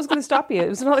what was going to stop you? It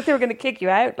was not like they were going to kick you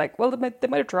out. Like, well, they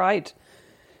might have tried.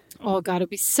 Oh God, it'd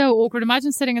be so awkward.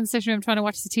 Imagine sitting in the sitting room trying to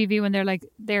watch the TV when they're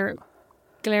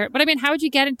glaring. But I mean, how would you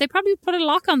get it? They probably put a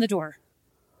lock on the door.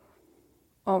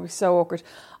 Oh, it was so awkward.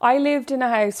 I lived in a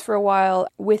house for a while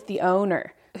with the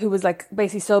owner who was like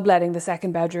basically subletting the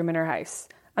second bedroom in her house.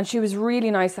 And she was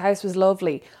really nice. The house was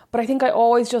lovely. But I think I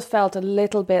always just felt a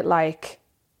little bit like,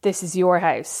 this is your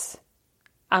house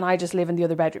and I just live in the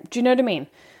other bedroom. Do you know what I mean?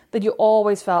 That you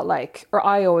always felt like, or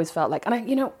I always felt like, and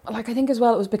I think as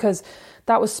well it was because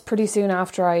that was pretty soon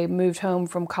after I moved home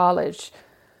from college.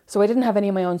 So I didn't have any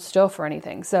of my own stuff or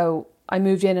anything. So I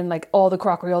moved in and like all the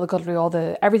crockery, all the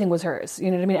cutlery, everything was hers.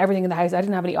 You know what I mean? Everything in the house. I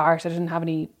didn't have any art. I didn't have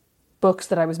any books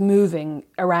that I was moving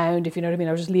around, if you know what I mean.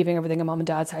 I was just leaving everything in mum and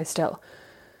dad's house still.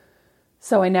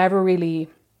 So I never really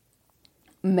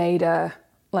made a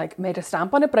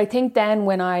stamp on it. But I think then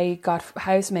when I got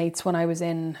housemates, when I was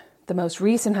in the most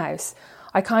recent house,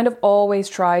 I kind of always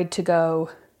tried to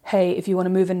go, hey, if you want to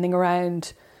move anything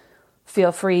around,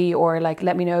 feel free, or like,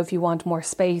 let me know if you want more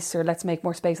space, or let's make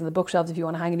more space on the bookshelves if you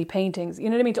want to hang any paintings. You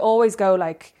know what I mean? To always go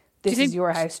like, this is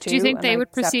your house too. Do you think they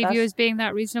would perceive you as being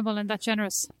that reasonable and that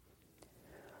generous?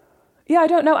 Yeah, I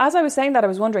don't know. As I was saying that, I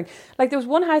was wondering, like there was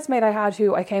one housemate I had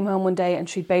who I came home one day and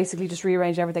she'd basically just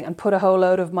rearranged everything and put a whole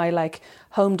load of my like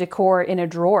home decor in a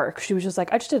drawer. She was just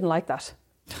like, I just didn't like that.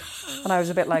 And I was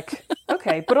a bit like,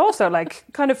 okay, but also like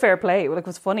kind of fair play. Like it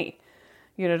was funny.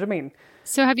 You know what I mean?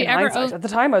 So have you ever owned... At the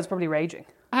time I was probably raging.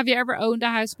 Have you ever owned a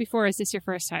house before? Is this your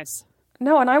first house?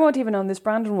 No, and I won't even own this.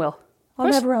 Brandon will. I'll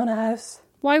never own a house.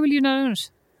 Why will you not own it?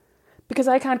 Because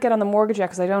I can't get on the mortgage yet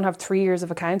because I don't have 3 years of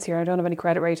accounts here. I don't have any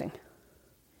credit rating.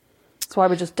 So I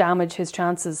would just damage his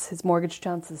chances, his mortgage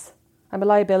chances. I'm a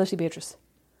liability, Beatrice.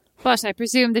 But I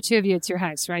presume the two of you, it's your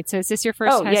house, right? So is this your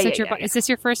first house that you're buying? Is this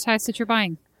your first house that you're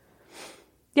buying?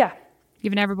 Yeah.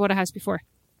 You've never bought a house before?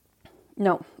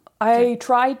 No. I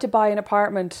tried to buy an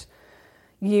apartment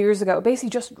years ago, basically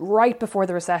just right before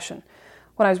the recession,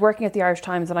 when I was working at the Irish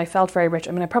Times, and I felt very rich.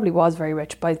 I mean, I probably was very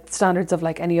rich by standards of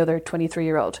like any other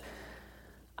 23-year-old.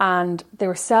 And they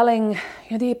were selling,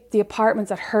 you know, the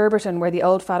apartments at Herberton where the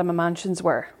old Fatima mansions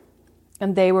were.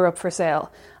 And they were up for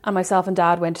sale. And myself and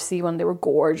Dad went to see one. They were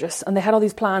gorgeous. And they had all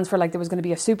these plans for like, there was going to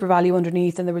be a super value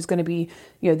underneath, and there was going to be,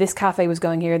 you know, this cafe was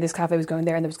going here, this cafe was going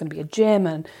there, and there was going to be a gym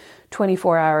and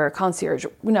 24-hour concierge,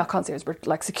 not concierge, but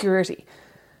like security.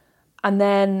 And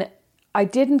then I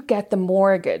didn't get the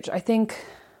mortgage. I think,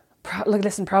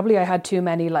 probably I had too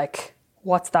many like,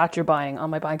 what's that you're buying on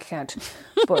my bank account?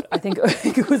 But I think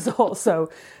it was also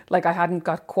like I hadn't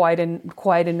got quite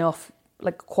enough,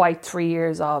 like quite 3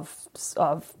 years of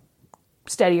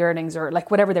steady earnings or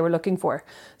like whatever they were looking for.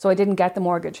 So I didn't get the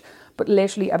mortgage. But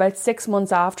literally about 6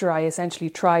 months after I essentially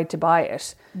tried to buy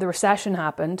it, the recession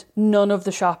happened. None of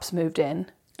the shops moved in.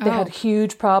 They had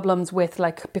huge problems with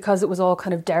like, because it was all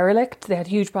kind of derelict, they had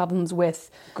huge problems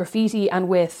with graffiti and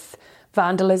with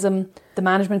vandalism. The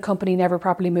management company never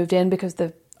properly moved in because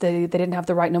they didn't have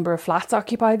the right number of flats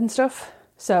occupied and stuff.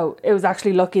 So it was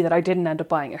actually lucky that I didn't end up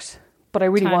buying it. But I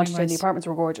really wanted to, and the apartments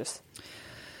were gorgeous.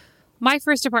 My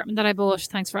first apartment that I bought,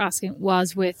 thanks for asking,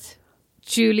 was with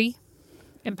Julie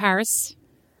in Paris.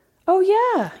 Oh,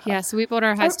 yeah. Yeah, so we bought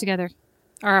our house together,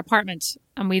 our apartment,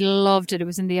 and we loved it. It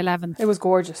was in the 11th. It was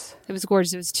gorgeous. It was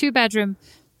gorgeous. It was 2-bedroom,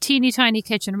 teeny tiny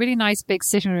kitchen, really nice big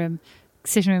sitting room,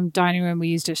 dining room. We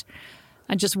used it.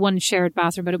 And just one shared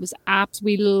bathroom, but it was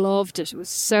we loved it. It was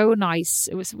so nice.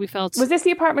 Was this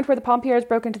the apartment where the pompiers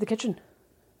broke into the kitchen?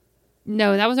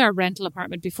 No, that was our rental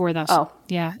apartment before that. Oh.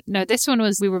 Yeah. No, this one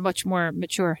we were much more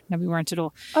mature. No, we weren't at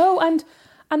all. Oh,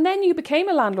 and then you became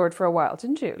a landlord for a while,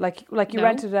 didn't you? Like you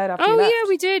rented it out after you left. Oh, yeah,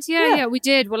 we did. Yeah, we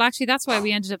did. Well, actually, that's why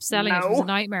we ended up selling it. It was a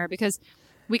nightmare because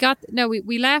we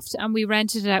left and we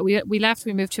rented it out. We left,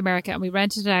 we moved to America and we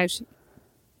rented it out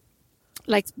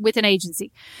like with an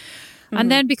agency. And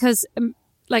then because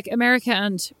like America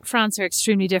and France are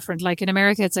extremely different. Like in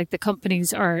America, it's like the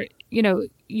companies are, you know,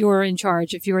 you're in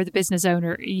charge. If you're the business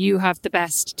owner, you have the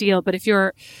best deal. But if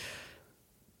you're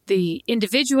the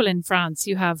individual in France,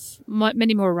 you have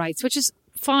many more rights, which is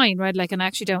fine, right? Like, and I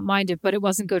actually don't mind it, but it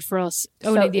wasn't good for us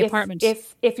owning the apartment.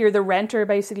 If you're the renter,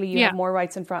 basically, you have more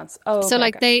rights in France. Oh, okay, so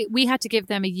like we had to give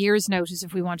them a year's notice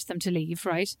if we wanted them to leave,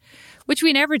 right? Which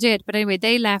we never did. But anyway,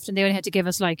 they left and they only had to give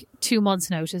us like 2 months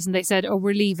notice, and they said, "Oh,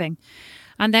 we're leaving."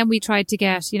 And then we tried to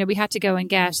get, you know, we had to go and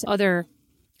get other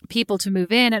people to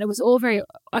move in, and it was all very,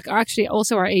 actually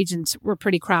also our agents were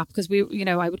pretty crap because we, you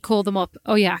know, I would call them up.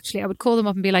 Oh yeah, actually I would call them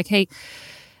up and be like, hey,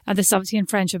 and this is obviously in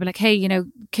French, I'd be like, hey, you know,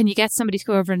 can you get somebody to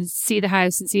go over and see the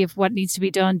house and see if what needs to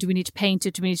be done? Do we need to paint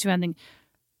it? Do we need to do anything?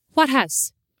 What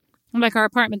house? I'm like, our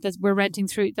apartment that we're renting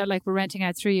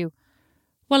out through you.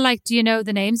 Well, like, do you know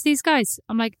the names of these guys?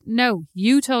 I'm like, no,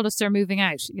 you told us they're moving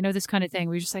out. You know, this kind of thing.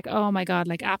 We're just like, oh my God,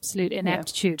 like absolute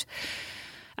ineptitude.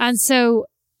 And so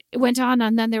it went on,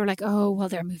 and then they were like, oh, well,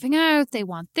 they're moving out. They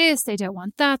want this. They don't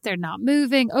want that. They're not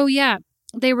moving. Oh, yeah.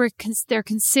 They're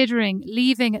considering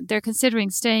leaving. They're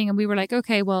considering staying. And we were like,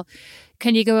 okay, well,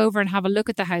 can you go over and have a look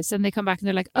at the house? And they come back and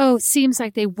they're like, oh, it seems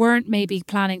like they weren't maybe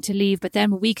planning to leave. But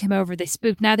then when we came over, they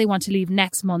spooked. Now they want to leave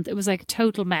next month. It was like a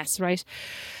total mess, right?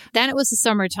 Then it was the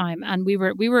summertime, and we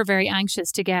were very anxious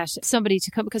to get somebody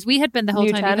to come, because we had been the whole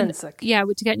New time. tenants, to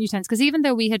get new tenants. Because even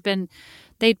though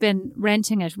they'd been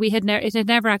renting it, it had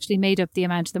never actually made up the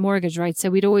amount of the mortgage, right? So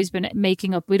we'd always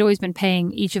been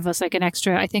paying each of us like an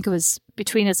extra, I think it was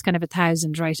between us kind of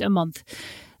 1,000, right, a month.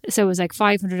 So it was like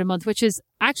 500 a month, which is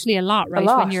actually a lot, right? A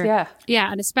lot, when you're, yeah.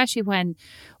 Yeah, and especially when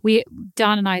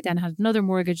Don and I then had another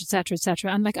mortgage, etc.,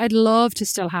 etc. And like, I'd love to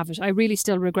still have it. I really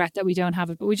still regret that we don't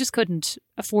have it, but we just couldn't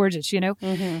afford it, you know?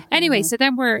 Mm-hmm, anyway, so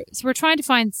then we're trying to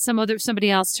find somebody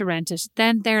else to rent it.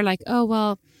 Then they're like, oh,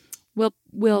 well,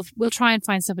 we'll try and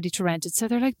find somebody to rent it. So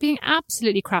they're like being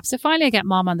absolutely crap. So finally I get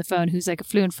Mom on the phone, who's like a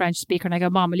fluent French speaker, and I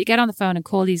go, Mom, will you get on the phone and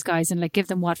call these guys and like give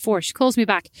them what for? She calls me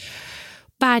back.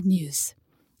 Bad news.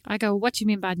 I go, what do you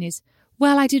mean bad news?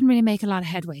 Well, I didn't really make a lot of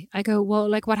headway. I go, well,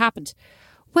 like what happened?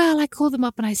 Well, I called them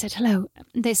up and I said, hello.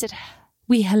 And they said,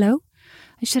 hello?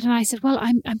 I said, well,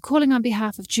 I'm calling on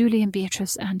behalf of Julie and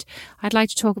Beatrice, and I'd like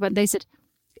to talk about it. And they said,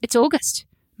 it's August,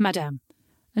 madame.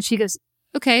 And she goes,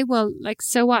 okay, well, like,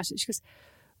 so what? She goes,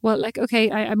 well, like, okay,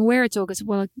 I'm aware it's August.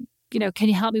 Well, you know, can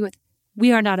you help me with,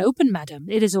 we are not open, madame.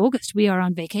 It is August. We are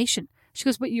on vacation. She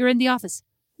goes, but you're in the office.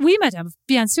 Oui, madame,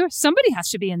 bien sûr. Somebody has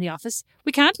to be in the office.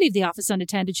 We can't leave the office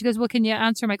unattended. She goes, well, can you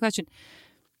answer my question?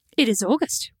 It is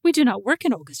August. We do not work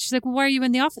in August. She's like, well, why are you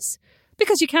in the office?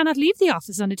 Because you cannot leave the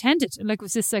office unattended. And like, it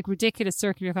was this like ridiculous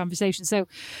circular conversation. So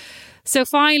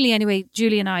finally, anyway,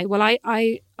 Julie and I, well,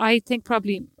 I think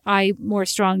probably I more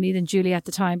strongly than Julie at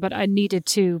the time, but I needed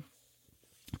to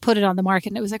put it on the market.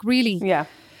 And it was like really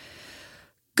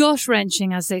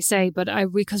gut-wrenching, as they say, but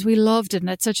because we loved it and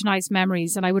it's such nice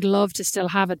memories, and I would love to still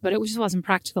have it, but it just wasn't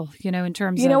practical, you know, in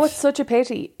terms of... You know what's such a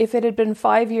pity? If it had been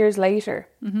 5 years later,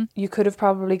 you could have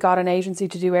probably got an agency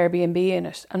to do Airbnb in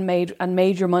it and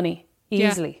made your money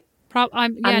easily.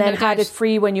 And then had it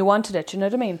free when you wanted it, you know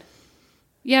what I mean?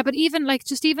 Yeah, but even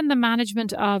the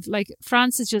management of like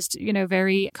France is just, you know,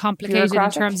 very complicated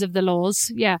in terms of the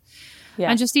laws. Yeah.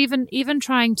 And just even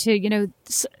trying to, you know,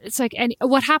 it's like, and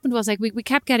what happened was like we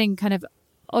kept getting kind of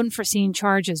unforeseen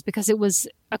charges because it was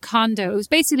a condo. It was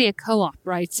basically a co-op,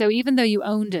 right? So even though you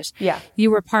owned it,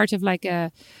 you were part of like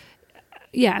a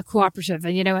cooperative,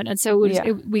 and you know, and so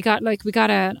we got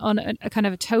a kind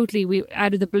of a totally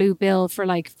out of the blue bill for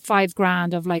like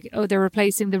 $5,000 of like, oh, they're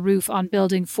replacing the roof on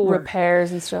building 4,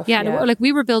 repairs and stuff. Like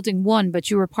we were building 1,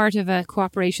 but you were part of a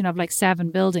cooperation of like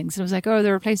 7 buildings, and it was like, oh,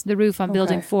 they're replacing the roof on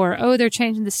building 4. Oh, they're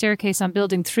changing the staircase on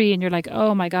building 3, and you're like,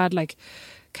 oh my god, like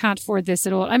can't afford this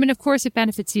at all. I mean, of course, it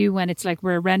benefits you when it's like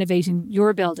we're renovating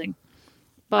your building.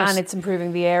 And it's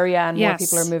improving the area and more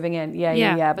people are moving in.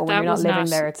 Yeah. But when you're not living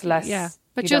there, it's less. Yeah.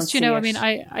 But just, you know, I mean,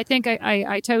 I think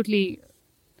I totally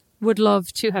would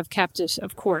love to have kept it,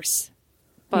 of course.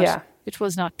 But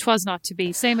twas not to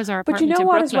be. Same as our apartment in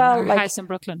Brooklyn, our house in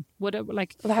Brooklyn.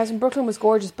 The house in Brooklyn was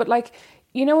gorgeous. But like,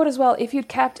 you know what as well, if you'd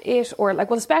kept it, or like,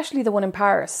 well, especially the one in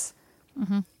Paris,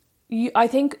 I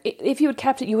think if you had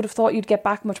kept it, you would have thought you'd get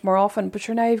back much more often. But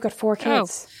sure, now you've got 4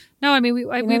 kids. Oh. No, I mean, we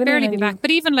barely be back.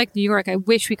 But even like New York, I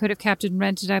wish we could have kept it and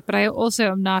rented it out. But I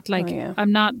also am not like,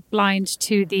 I'm not blind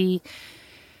to the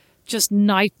just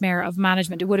nightmare of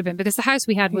management it would have been, because the house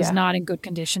we had was not in good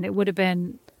condition. It would have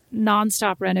been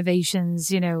non-stop renovations,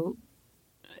 you know.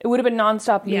 It would have been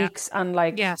non-stop leaks and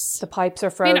like the pipes are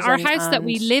frozen. I mean, our house that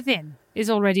we live in is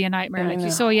already a nightmare. Like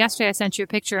you saw yesterday, I sent you a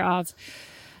picture of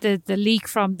the leak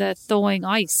from the thawing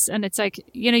ice, and it's like,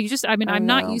 you know, I'm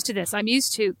not used to this. I'm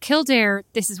used to Kildare.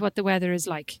 This is what the weather is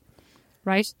like,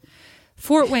 right?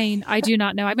 Fort Wayne, I do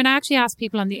not know. I mean, I actually asked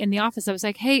people in the office. I was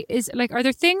like, hey, are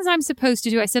there things I'm supposed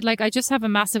to do? I said, like, I just have a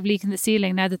massive leak in the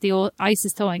ceiling now that the ice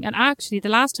is thawing. And actually, the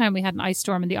last time we had an ice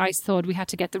storm and the ice thawed, we had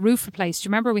to get the roof replaced. Do you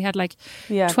remember? We had like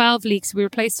 12 leaks. We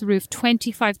replaced the roof,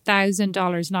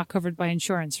 $25,000 not covered by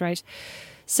insurance, right?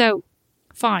 So,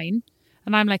 fine.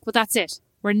 And I'm like, well, that's it.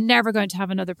 We're never going to have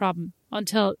another problem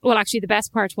until, well, actually, the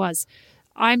best part was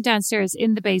I'm downstairs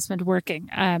in the basement working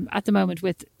at the moment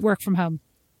with work from home.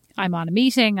 I'm on a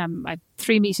meeting. I'm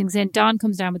 3 meetings in. Don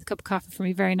comes down with a cup of coffee for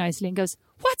me very nicely and goes,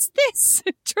 what's this?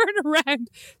 Turn around.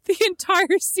 The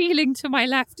entire ceiling to my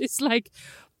left is like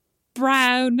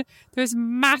brown. There's a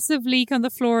massive leak on the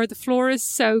floor. The floor is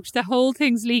soaked. The whole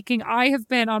thing's leaking. I have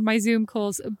been on my Zoom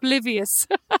calls oblivious.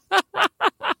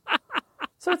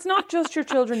 So it's not just your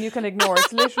children you can ignore.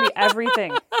 It's literally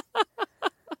everything.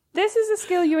 This is a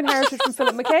skill you inherited from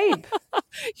Philip McCabe.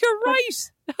 You're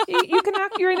right. You can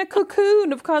act, you're in a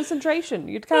cocoon of concentration.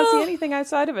 You can't see anything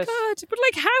outside of it. God, but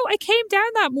like how I came down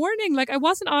that morning, like I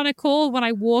wasn't on a call when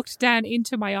I walked down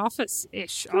into my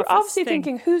office-ish. You're obviously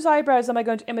thinking, whose eyebrows am I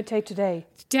going to imitate today?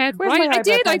 Dead Where's right. my I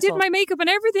did pencil? my makeup and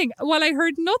everything while I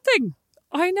heard nothing.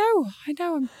 I know,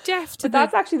 I'm deaf to But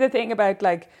that's actually the thing about,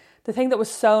 like, the thing that was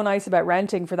so nice about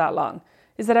renting for that long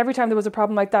is that every time there was a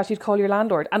problem like that, you'd call your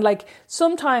landlord. And like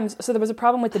sometimes, so there was a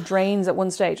problem with the drains at one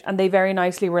stage and they very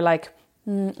nicely were like,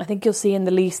 I think you'll see in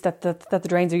the lease that the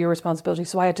drains are your responsibility.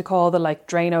 So I had to call the like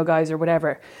Drano guys or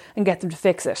whatever and get them to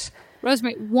fix it.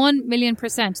 Rosemary,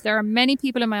 1,000,000%. There are many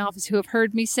people in my office who have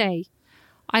heard me say,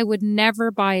 I would never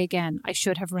buy again. I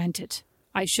should have rented.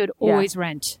 I should always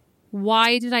rent.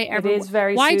 Why did I ever? It is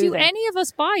very Why soothing. do any of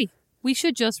us buy? We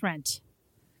should just rent.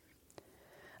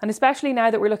 And especially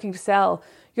now that we're looking to sell,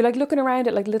 you're like looking around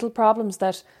at like little problems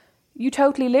that you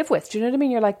totally live with. Do you know what I mean?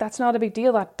 You're like, that's not a big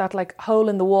deal. That like hole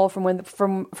in the wall from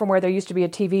where there used to be a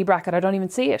TV bracket, I don't even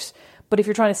see it. But if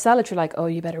you're trying to sell it, you're like, oh,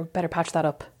 you better patch that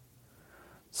up.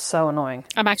 So annoying.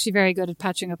 I'm actually very good at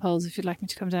patching up holes. If you'd like me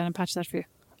to come down and patch that for you,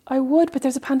 I would. But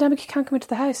there's a pandemic; you can't come into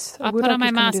the house. I'll put on my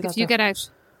mask if you get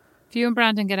out. If you and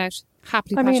Brandon get out,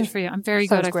 happily patch it for you. I'm very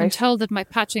good. I've been told that my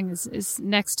patching is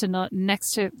next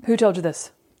to. Who told you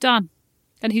this? Don,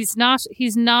 and he's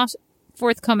not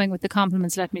forthcoming with the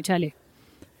compliments. Let me tell you.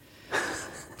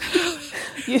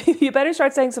 You better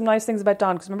start saying some nice things about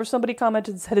Don, because remember somebody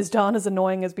commented and said his Don is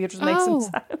annoying as Beatrice makes him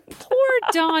sound. Poor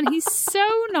Don, he's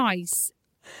so nice.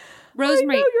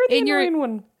 Rosemary, I know, you're the annoying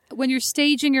one. When you're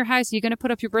staging your house, you're going to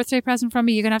put up your birthday present from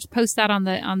me. You're going to have to post that on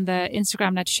the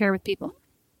Instagram now to share with people.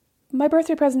 My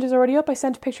birthday present is already up. I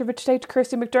sent a picture of it today to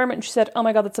Kirsty McDermott and she said, oh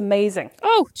my God, that's amazing.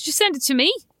 Oh, did you send it to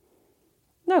me?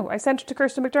 No, I sent it to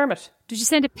Kirsty McDermott. Did you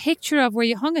send a picture of where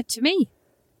you hung it to me?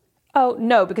 Oh,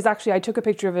 no, because actually I took a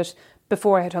picture of it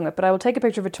before I had hung it, but I will take a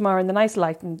picture of it tomorrow in the nice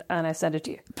light and I send it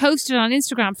to you. Post it on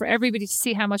Instagram for everybody to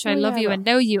see how much I love you and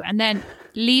know you, and then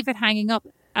leave it hanging up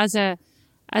as a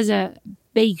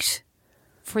bait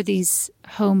for these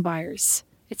home buyers.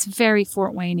 It's very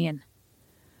Fort Waynian.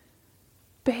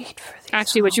 Bait for these.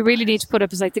 Actually, what you really need to put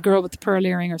up is like the girl with the pearl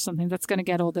earring or something. That's going to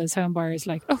get all those home buyers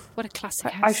like, oh, what a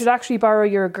classic house. I should actually borrow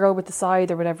your girl with the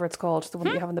scythe or whatever it's called, the one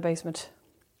that you have in the basement.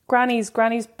 Granny's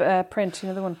print, you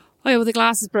know the one. Oh yeah, well the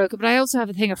glass is broken, but I also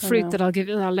have a thing of fruit that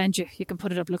I'll lend you. You can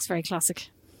put it up. Looks very classic.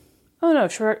 Oh no,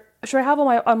 sure. I have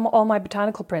all my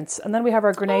botanical prints, and then we have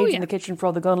our grenades in the kitchen for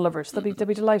all the gun lovers. They'll be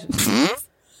delighted.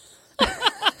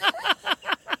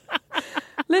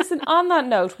 Listen, on that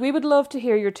note, we would love to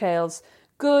hear your tales,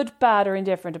 good, bad, or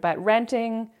indifferent, about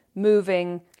renting,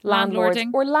 moving,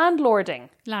 landlording, or landlording.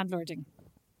 Landlording.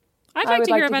 I'd like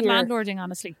to hear about landlording,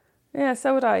 honestly. Yeah,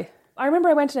 so would I. I remember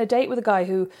I went on a date with a guy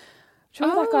who. Do you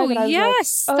remember that guy that I was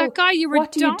yes, like, that guy you were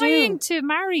dying to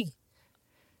marry.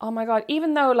 Oh my God!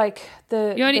 Even though like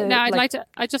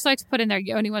I'd just like to put in there.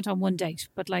 You only went on one date,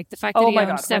 but like the fact that he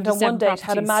owned 77 went on one date, properties.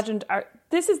 had imagined.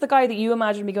 This is the guy that you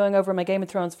imagined me going over my Game of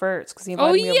Thrones first because he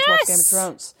invited me over to watch Game of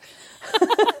Thrones.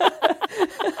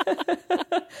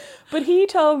 But he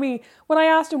told me when I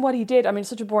asked him what he did. I mean, it's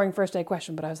such a boring first date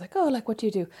question, but I was like, oh, like what do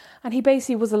you do? And he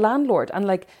basically was a landlord, and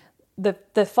like. The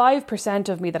 5%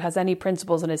 of me that has any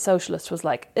principles and is socialist was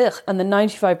like, ugh. And the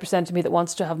 95% of me that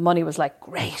wants to have money was like,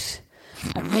 great.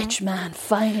 A rich man,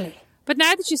 finally. But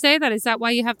now that you say that, is that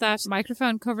why you have that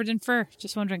microphone covered in fur?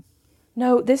 Just wondering.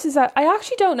 No, I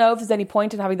actually don't know if there's any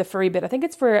point in having the furry bit. I think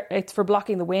it's for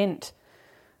blocking the wind.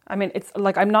 I mean, it's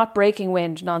like I'm not breaking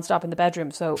wind nonstop in the bedroom,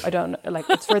 so I don't, like,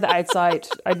 it's for the outside.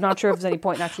 I'm not sure if there's any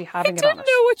point in actually having it on it. I didn't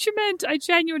know what you meant. I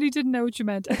genuinely didn't know what you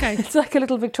meant. Okay. It's like a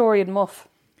little Victorian muff.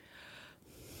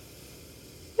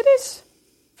 It is.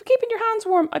 For keeping your hands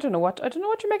warm. I don't know what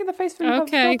you're making the face for. You have a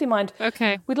filthy mind.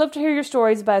 Okay. We'd love to hear your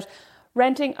stories about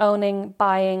renting, owning,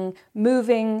 buying,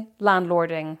 moving,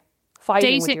 landlording,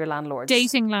 fighting with your landlords.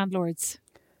 Dating landlords.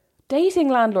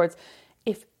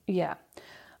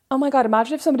 Oh my God,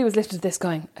 imagine if somebody was listening to this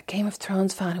going, a Game of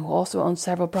Thrones fan who also owns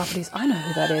several properties. I know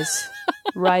who that is.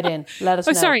 Write in. Let us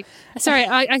know. Sorry.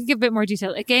 I can give a bit more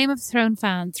detail. A Game of Thrones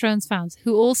fans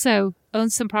who also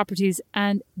owns some properties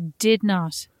and did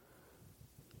not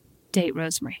date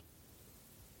Rosemary.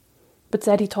 But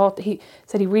said he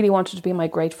really wanted to be my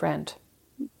great friend.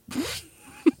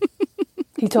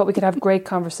 He thought we could have great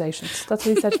conversations. That's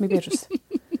what he said to me, Beatrice.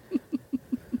 You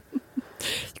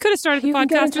could have started the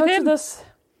podcast with him.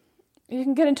 You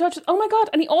can get in touch with... Oh my God.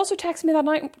 And he also texted me that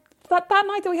night that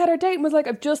night that we had our date and was like,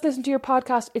 I've just listened to your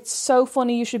podcast. It's so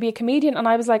funny. You should be a comedian. And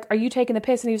I was like, are you taking the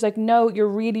piss? And he was like, no, you're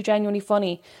really genuinely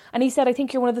funny. And he said, I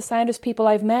think you're one of the soundest people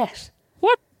I've met.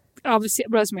 What? Obviously,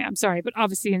 Rosemary, I'm sorry, but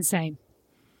obviously insane.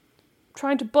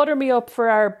 trying to butter me up for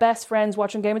our best friends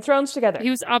watching Game of Thrones together.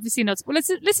 He was obviously nuts. Well,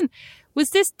 listen,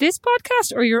 was this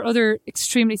podcast or your other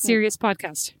extremely serious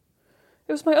podcast?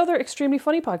 It was my other extremely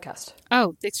funny podcast.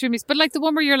 Oh, the extremely... But like the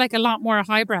one where you're like a lot more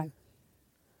highbrow.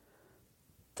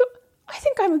 I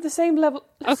think I'm at the same level.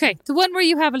 Okay, the one where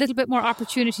you have a little bit more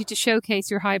opportunity to showcase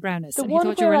your highbrowness. The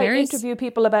one where I interview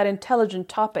people about intelligent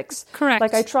topics. Correct.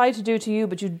 Like I try to do to you,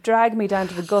 but you drag me down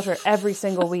to the gutter every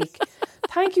single week.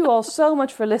 Thank you all so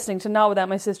much for listening to Not Without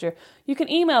My Sister. You can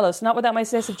email us,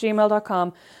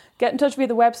 notwithoutmysis@gmail.com. Get in touch via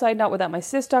the website,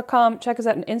 notwithoutmysis.com. Check us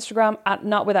out on Instagram at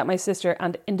notwithoutmysister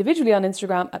and individually on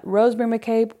Instagram at Rosemary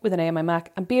McCabe with an A on my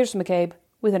Mac and Beatrice McCabe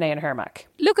with an A on her Mac.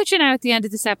 Look at you now at the end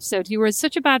of this episode. You were in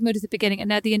such a bad mood at the beginning and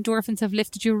now the endorphins have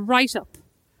lifted you right up.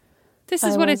 This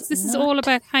is this is all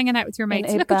about hanging out with your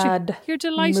mates. Look at you. You're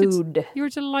delighted. Mood. You're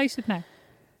delighted now.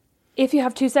 If you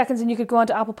have 2 seconds and you could go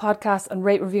onto Apple Podcasts and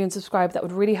rate, review and subscribe, that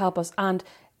would really help us. And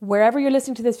wherever you're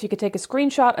listening to this, if you could take a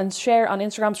screenshot and share on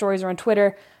Instagram stories or on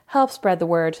Twitter, help spread the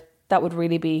word. That would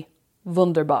really be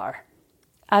wunderbar,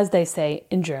 as they say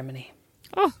in Germany.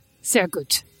 Oh, sehr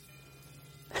gut.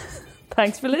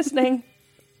 Thanks for listening.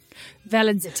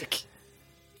 Wellensittig.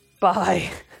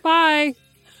 Bye. Bye.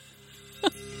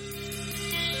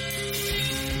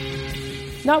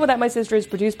 Not Without My Sister is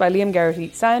produced by Liam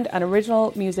Garrity. Sound and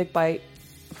original music by...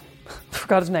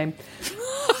 forgot his name.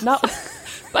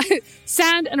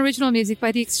 Sound and original music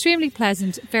by the extremely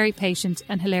pleasant, very patient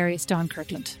and hilarious Don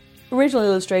Kirkland. Original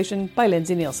illustration by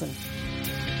Lindsay Nielsen.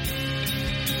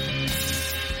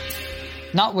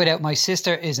 Not Without My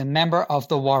Sister is a member of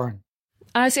The Warren.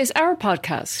 As is our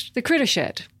podcast, The Critter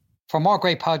Shed. For more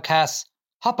great podcasts,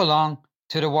 hop along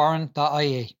to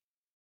thewarren.ie.